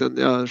längre texten,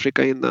 jag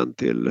skickar in den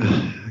till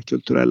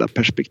Kulturella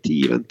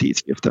perspektiv, en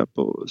tidskrift här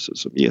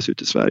som ges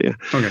ut i Sverige.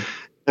 Okay.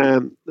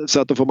 Så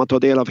att då får man ta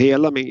del av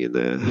hela min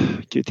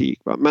kritik.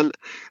 Va? Men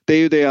det är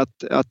ju det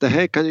att det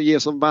här kan ju ge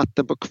som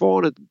vatten på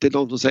kvarnen till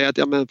de som säger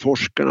att men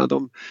forskarna,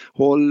 de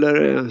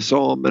håller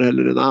samer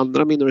eller den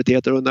andra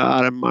minoriteter under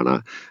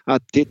armarna.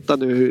 Att titta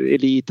nu hur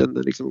eliten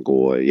liksom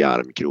går i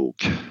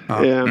armkrok.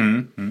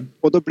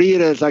 Och då blir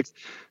det en slags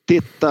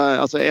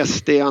alltså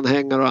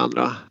SD-anhängare och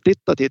andra.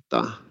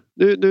 Titta.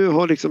 Nu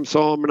har liksom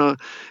samerna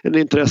en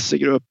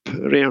intressegrupp,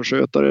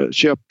 renskötare,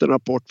 köpt en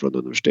rapport från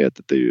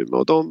universitetet i Umeå,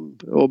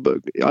 och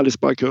Alice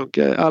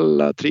Bakunke,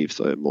 alla trivs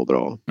och mår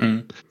bra.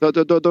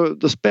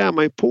 Då spär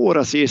man ju på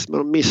rasismen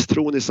och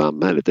misstron i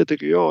samhället. Det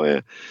tycker jag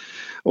är,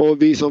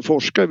 och vi som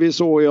forskare, vi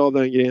såg ju av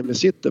den grejen vi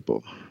sitter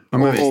på.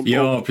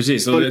 Ja,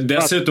 precis. Och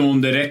dessutom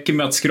om det räcker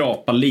med att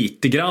skrapa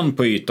lite grann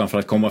på ytan för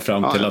att komma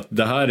fram till att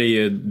det här är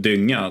ju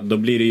dynga, då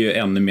blir det ju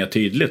ännu mer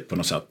tydligt på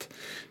något sätt.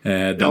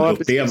 Den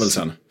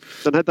upplevelsen.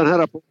 Den här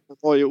rapporten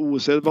var ju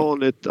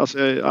osedvanligt. Alltså,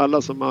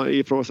 alla som har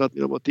ifrågasatt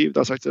mina motiv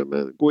har sagt att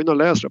gå in och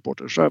läs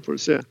rapporten själv får du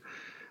se.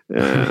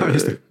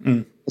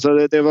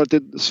 Alltså, det var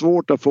lite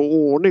svårt att få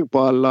ordning på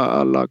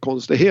alla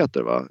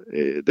konstigheter. Va?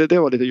 Det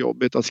var lite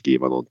jobbigt att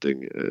skriva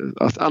någonting,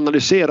 att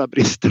analysera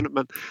bristerna,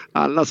 men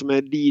alla som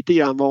är lite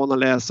grann vana att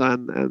läsa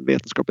en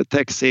vetenskaplig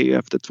text ser ju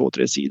efter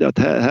 2-3 sidor att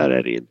här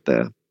är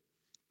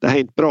det här är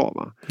inte bra,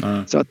 va?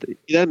 Så att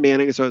i den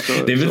meningen så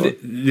det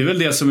är väl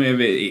det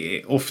som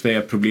ofta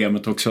är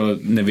problemet också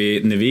när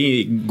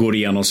vi går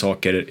igenom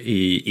saker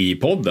i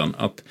podden,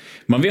 att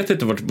man vet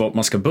inte vart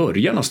man ska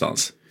börja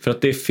någonstans, för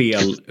att det är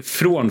fel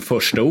från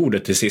första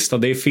ordet till sista,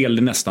 det är fel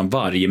i nästan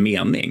varje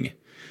mening.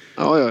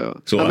 Ja.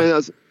 Så. Ja, men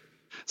alltså,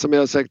 som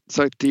jag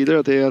sagt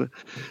tidigare till er,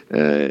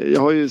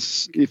 jag har ju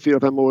i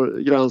 4-5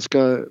 år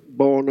granskat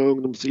barn- och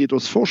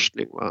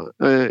ungdomsidrottsforskning. Va?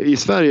 I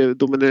Sverige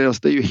domineras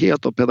det ju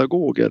helt av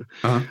pedagoger.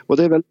 Och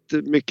det är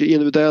väldigt mycket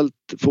individuellt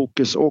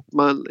fokus, och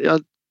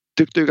jag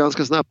tyckte ju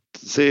ganska snabbt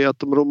se att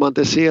de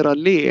romantiserar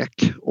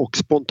lek och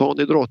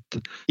spontanidrott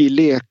i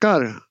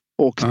lekar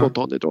och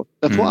spontanidrott.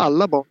 Där får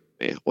alla barn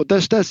med, och där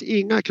ställs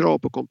inga krav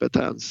på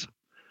kompetens.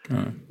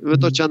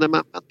 Då känner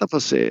man, vänta för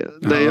att se,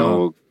 när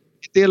jag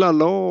dela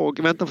lag,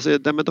 vänta för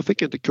att se, men då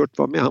fick inte Kurt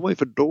vara med, han var ju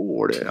för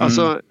dålig.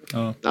 Alltså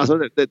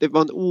det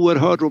var en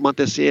oerhörd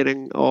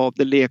romantisering av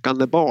det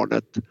lekande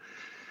barnet.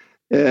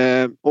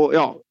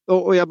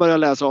 Och jag började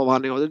läsa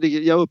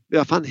avhandlingar, och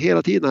jag fann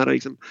hela tiden här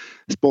liksom,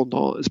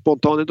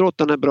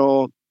 spontanidrotten är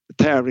bra,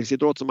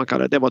 tävlingsidrott som man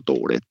kallar det var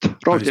dåligt,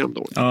 rakt igenom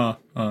dåligt.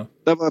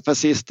 Det var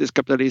fascistisk,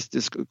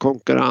 kapitalistisk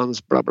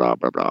konkurrens, bla bla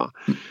bla bla.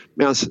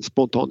 Medan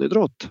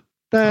spontanidrott,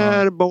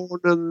 där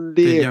barnen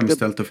Det är lekte.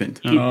 jämställt och fint.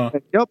 Ja.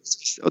 Ja,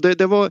 precis. Och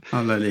det var...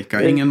 Alla är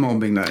lika. Ingen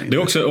mobbing där. Det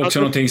är också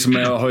någonting som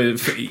jag har ju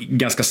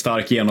ganska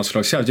stark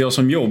genomslagskraft. Jag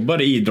som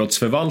jobbar i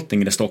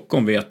idrottsförvaltningen i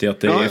Stockholm vet ju att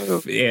det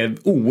är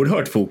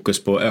oerhört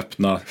fokus på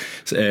öppna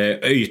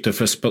ytor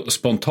för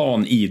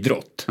spontan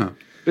idrott. Ja.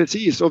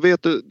 Precis, och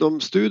vet du, de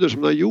studier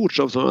som har gjorts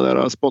av sådana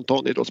där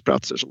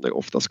spontanidrottsplatser som det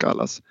ofta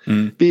kallas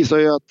visar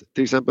ju att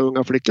till exempel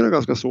unga flickor är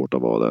ganska svårt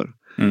att vara där.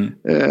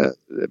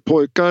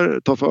 Pojkar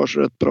tar för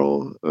sig rätt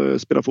bra,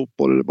 spelar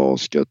fotboll eller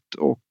basket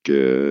och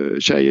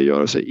tjejer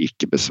gör sig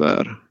icke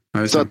besvär.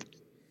 Ja, så att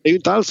det är ju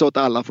inte alls så att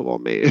alla får vara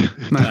med.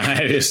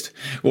 Nej, just.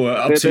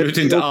 Och absolut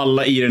inte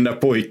alla i den där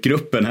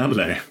pojkgruppen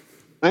heller.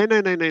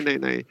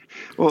 Nej.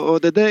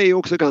 Och det där är ju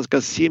också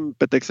ganska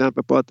simpelt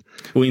exempel på att...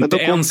 Och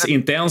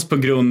inte ens på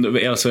grund...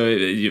 Alltså,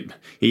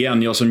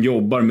 igen, jag som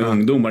jobbar med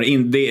ungdomar.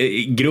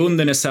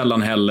 Grunden är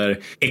sällan heller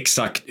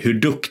exakt hur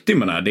duktig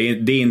man är.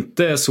 Det är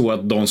inte så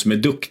att de som är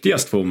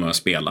duktigast får med att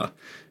spela.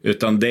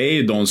 Utan det är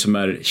ju de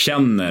som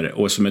känner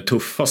och som är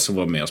tuffast som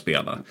var med att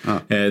spela.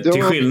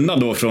 Till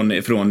skillnad då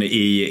från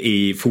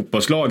i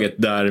fotbollslaget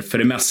där för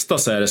det mesta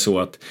så är det så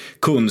att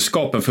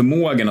kunskapen,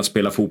 förmågan att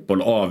spela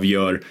fotboll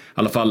avgör i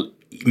alla fall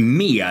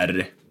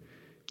mer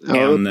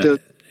än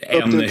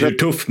hur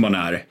tuff man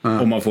är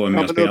om man får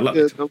med att spela.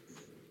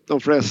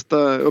 De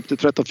flesta upp till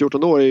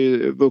 13-14 år är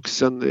ju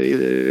vuxen,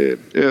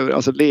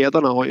 alltså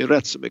ledarna har ju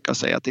rätt så mycket att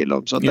säga till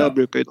om, så att där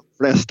brukar ju de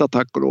flesta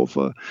tack och lov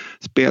få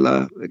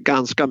spela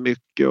ganska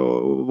mycket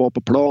och vara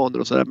på planer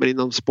och sådär, men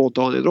inom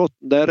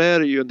spontanidrotten där är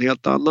det ju en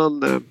helt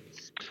annan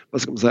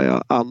vad ska man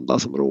säga, anda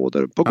som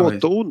råder på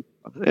gott och ont.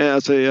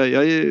 Alltså jag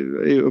är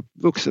ju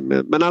uppvuxen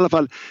med, men i alla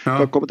fall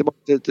jag kommer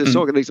tillbaka till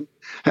saken liksom,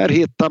 här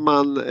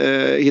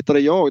hittade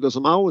jag då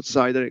som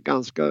outsider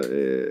ganska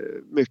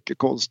mycket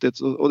konstigt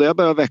och då jag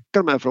började väcka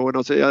de här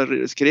frågorna så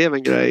jag skrev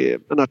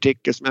en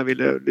artikel som jag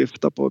ville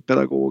lyfta på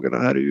pedagogerna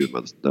här i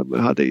Umeå där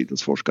jag hade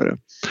idrottsforskare.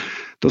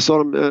 Då sa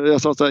de,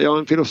 jag sa så här,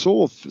 en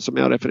filosof som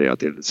jag refererar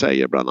till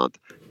säger bland annat,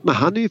 men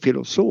han är ju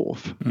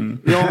filosof.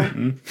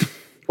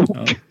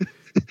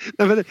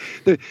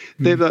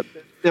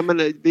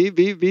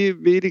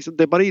 Vi liksom,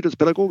 det är bara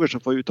idrottspedagoger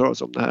som får uttala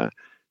sig om det här.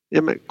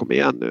 Ja, men kom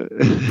igen nu.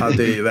 Ja,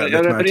 det är ju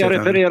väldigt märkligt. Jag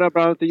refererar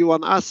bland annat till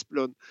Johan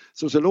Asplund,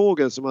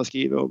 sociologen som har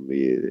skrivit om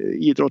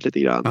idrott lite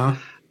grann.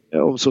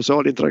 Om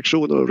social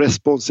interaktion och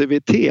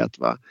responsivitet.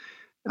 Va?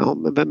 Ja,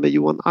 men vem är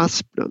Johan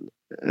Asplund?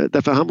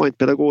 Därför han var inte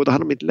pedagog, det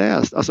hade de inte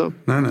läst. Alltså,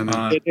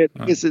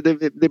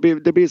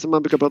 det blir som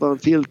man brukar prata om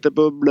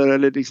filterbubblor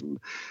eller liksom,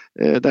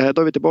 det här,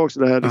 då är vi tillbaka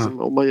till det här. Liksom,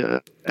 om man,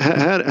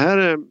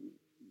 här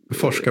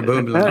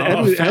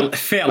forskarbubblan.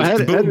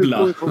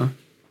 Fältbubbla.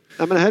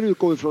 Här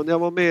utgår vi ifrån, jag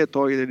var med ett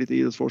tag i lite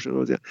idrottsforskning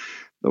och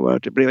då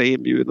blev jag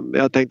inbjuden.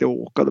 Jag tänkte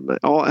åka. Men,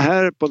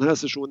 här på den här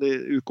sessionen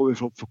utgår vi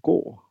från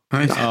Foucault.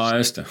 Ja,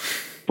 just det.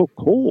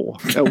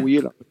 Foucault, jag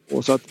ogillar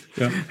Foucault. Så att,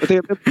 jag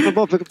tänkte,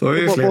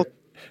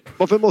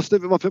 varför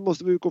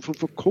måste vi utgå från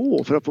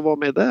Foucault för att få vara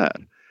med där?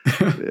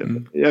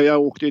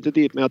 Jag åkte ju inte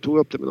dit, men jag tog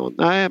upp det med någon.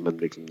 Nej, men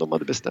liksom, de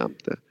hade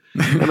bestämt det.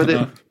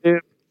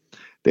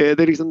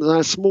 Det är liksom de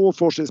här små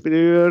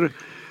forskningsmiljöer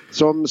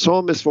som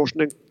samisk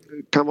forskning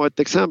kan vara ett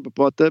exempel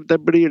på att det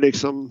blir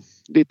liksom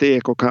lite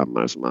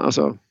ekokammare som man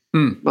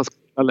ska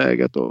ha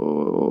läget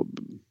och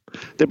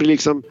det blir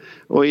liksom,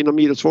 och inom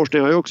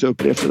idrottsforskning har jag också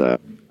upplevt det där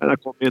när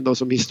jag kom in då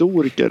som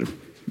historiker.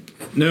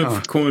 Nu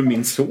kommer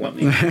min son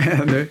in.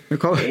 nu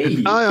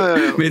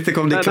kommer Mitt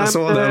kom din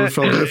klassonen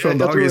från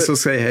dagis och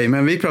säger hej,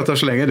 men vi pratar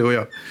så länge du och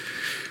jag.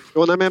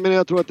 Men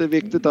jag tror att det är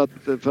viktigt att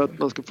för att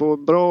man ska få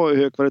en bra och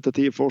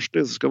högkvalitativ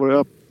forskning så ska det vara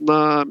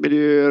öppna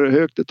miljöer,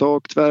 högt i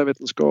tak,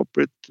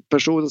 tvärvetenskapligt.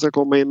 Personer ska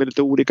komma in med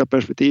lite olika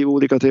perspektiv,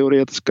 olika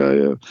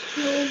teoretiska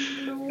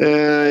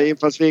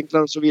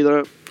infallsvinklar och så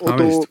vidare. Och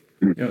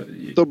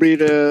då blir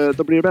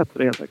det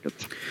bättre helt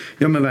enkelt.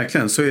 Ja, men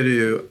verkligen, så är det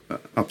ju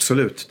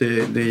absolut.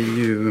 Det är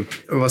ju,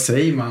 vad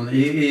säger man,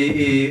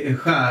 i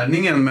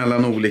skärningen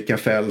mellan olika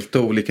fält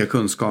och olika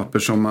kunskaper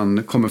som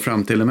man kommer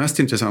fram till det mest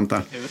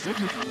intressanta.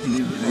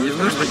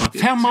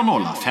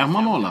 5-0.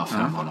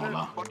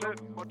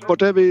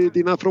 Vart är vi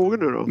dina frågor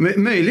nu då?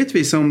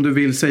 Möjligtvis om du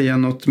vill säga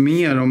något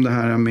mer om det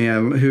här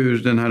med hur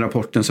den här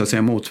rapporten så att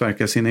säga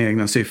motverkar sina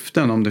egna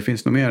syften, om det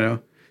finns något mer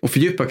och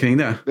fördjupa kring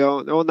det.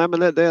 Nej, men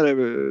det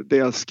är det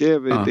jag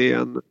skrev i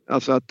DN.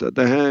 Alltså att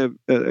det här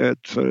är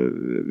ett för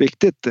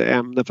viktigt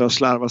ämne för att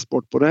slarvas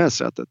bort på det här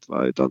sättet.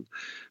 Va? Utan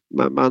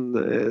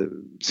man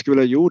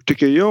skulle ha gjort,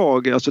 tycker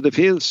jag. Alltså det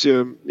finns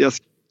ju, jag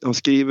har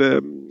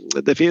skrivit,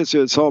 det finns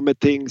ju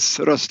Sametings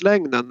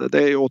röstlängden.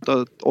 Det är ju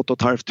 8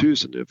 500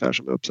 ungefär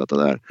som är uppsatta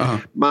där.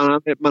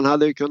 Man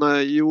hade ju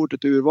kunnat gjort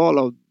ett urval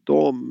av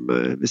dem,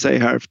 vi säger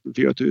hälften,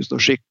 4 000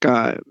 och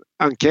skicka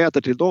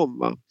enkäter till dem.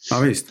 Va? Ja,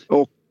 visst.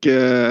 Och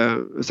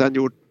sen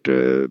gjort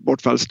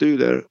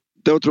bortfallsstudier.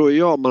 Då tror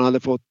jag man hade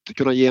fått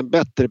kunna ge en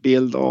bättre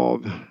bild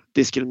av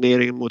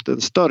diskrimineringen mot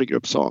en större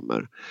grupp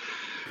samer.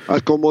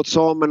 Att komma åt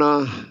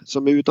samerna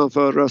som är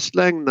utanför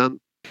röstlängden,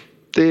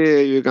 det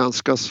är ju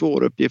ganska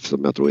svår uppgift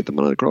som jag tror inte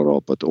man hade klarat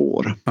av på ett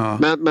år.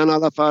 Men i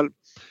alla fall,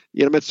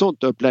 genom ett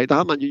sådant upplägg, då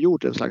har man ju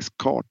gjort en slags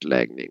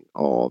kartläggning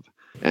av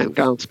en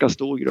ganska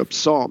stor grupp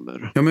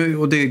samer. Ja, men,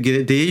 och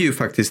det är ju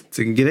faktiskt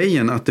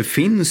grejen att det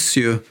finns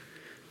ju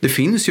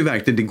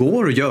verkligen, det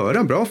går att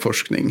göra bra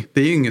forskning.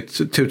 Det är ju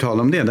inget turtal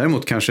om det.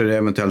 Däremot kanske det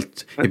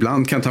eventuellt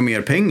ibland kan ta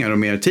mer pengar och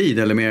mer tid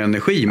eller mer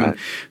energi.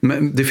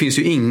 Men det finns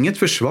ju inget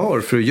försvar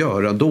för att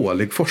göra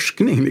dålig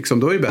forskning. Liksom.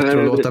 Då är det bättre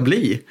att låta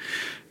bli.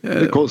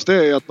 Det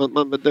konstiga är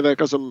att det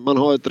verkar som man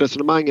har ett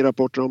resonemang i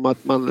rapporten om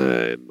att man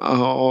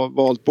har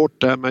valt bort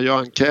det här med att göra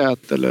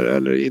enkät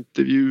eller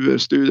intervjuer,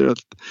 studier.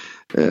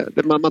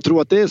 Man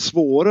tror att det är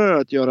svårare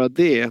att göra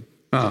det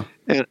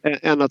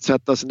än att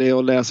sätta sig ner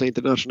och läsa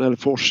internationell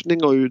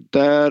forskning och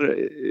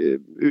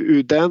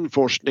ur den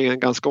forskningen,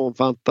 ganska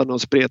omfattande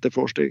och spretig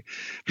forskning,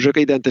 försöka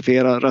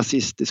identifiera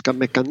rasistiska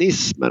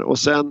mekanismer och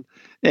sen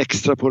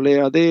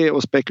extrapolera det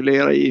och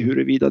spekulera i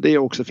huruvida det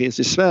också finns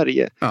i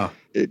Sverige. Ja.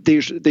 Det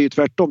är ju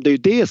tvärtom, det är ju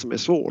det som är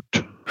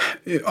svårt.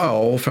 Ja,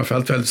 och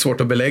framförallt väldigt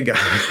svårt att belägga.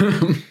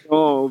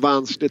 Ja, och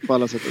vanskligt på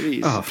alla sätt och vis.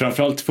 Ja.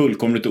 Framförallt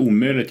fullkomligt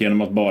omöjligt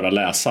genom att bara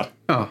läsa.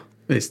 Ja,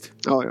 visst.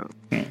 Ja.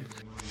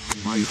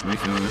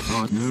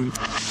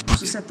 Och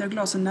så sätter jag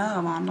glasen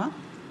nära varandra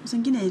och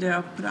sen gnider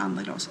jag på det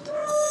andra glaset.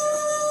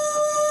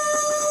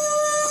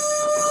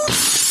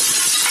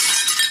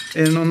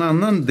 Är det någon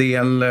annan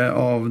del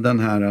av den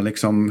här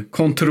liksom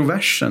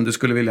kontroversen du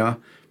skulle vilja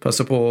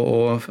passa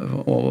på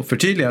att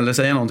förtydliga eller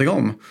säga någonting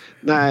om?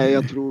 Nej,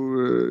 jag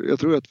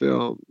tror att vi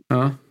har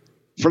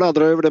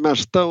fladdrat över det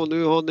mesta och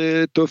nu har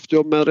ni ett tufft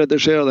jobb med att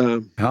redigera det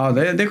här. Ja,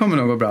 det kommer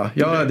nog gå bra.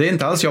 Ja, det är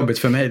inte alls jobbigt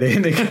för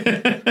mig.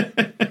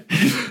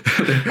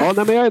 Ja,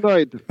 nej, men jag är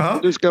nöjd. Ja.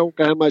 Du ska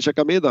åka hemma och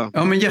käka middag.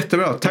 Ja, men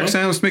jättebra. Tack så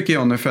hemskt mycket,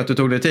 Jonny, för att du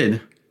tog dig tid.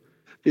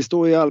 Vi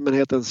står i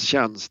allmänhetens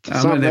tjänst.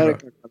 Ja, men det är bra.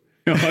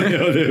 Ja,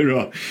 det är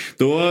bra.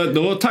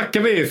 Då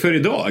tackar vi för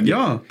idag.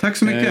 Ja, tack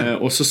så mycket.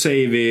 Och så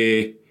säger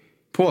vi...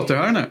 På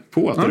återhörande.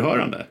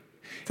 Ja.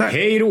 Tack.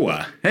 Hej då.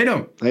 Hej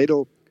då. Hej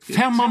då.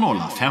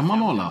 5-0.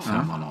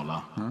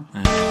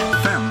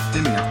 50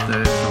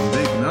 meter från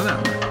byggnaden.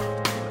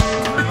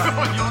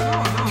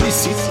 Vi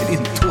sitter i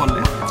en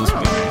toalett och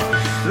spelar.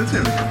 Det är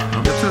trevligt.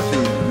 Jag tror att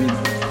vi...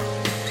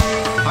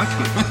 Tack.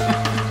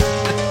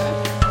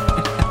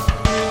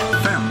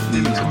 50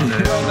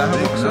 meter. Ja, det här var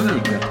också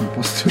likhet med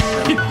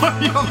posthuset.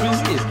 Ja,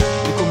 precis.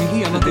 Det kommer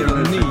hela tiden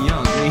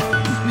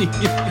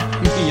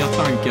nya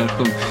tankar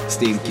som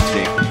stinker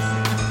träck.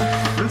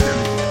 Det är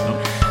trevligt.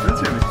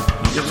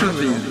 Jag tror att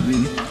vi...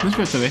 Nu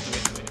spelar vi.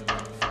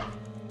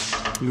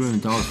 Det går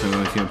inte alls för att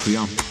göra fel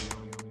program.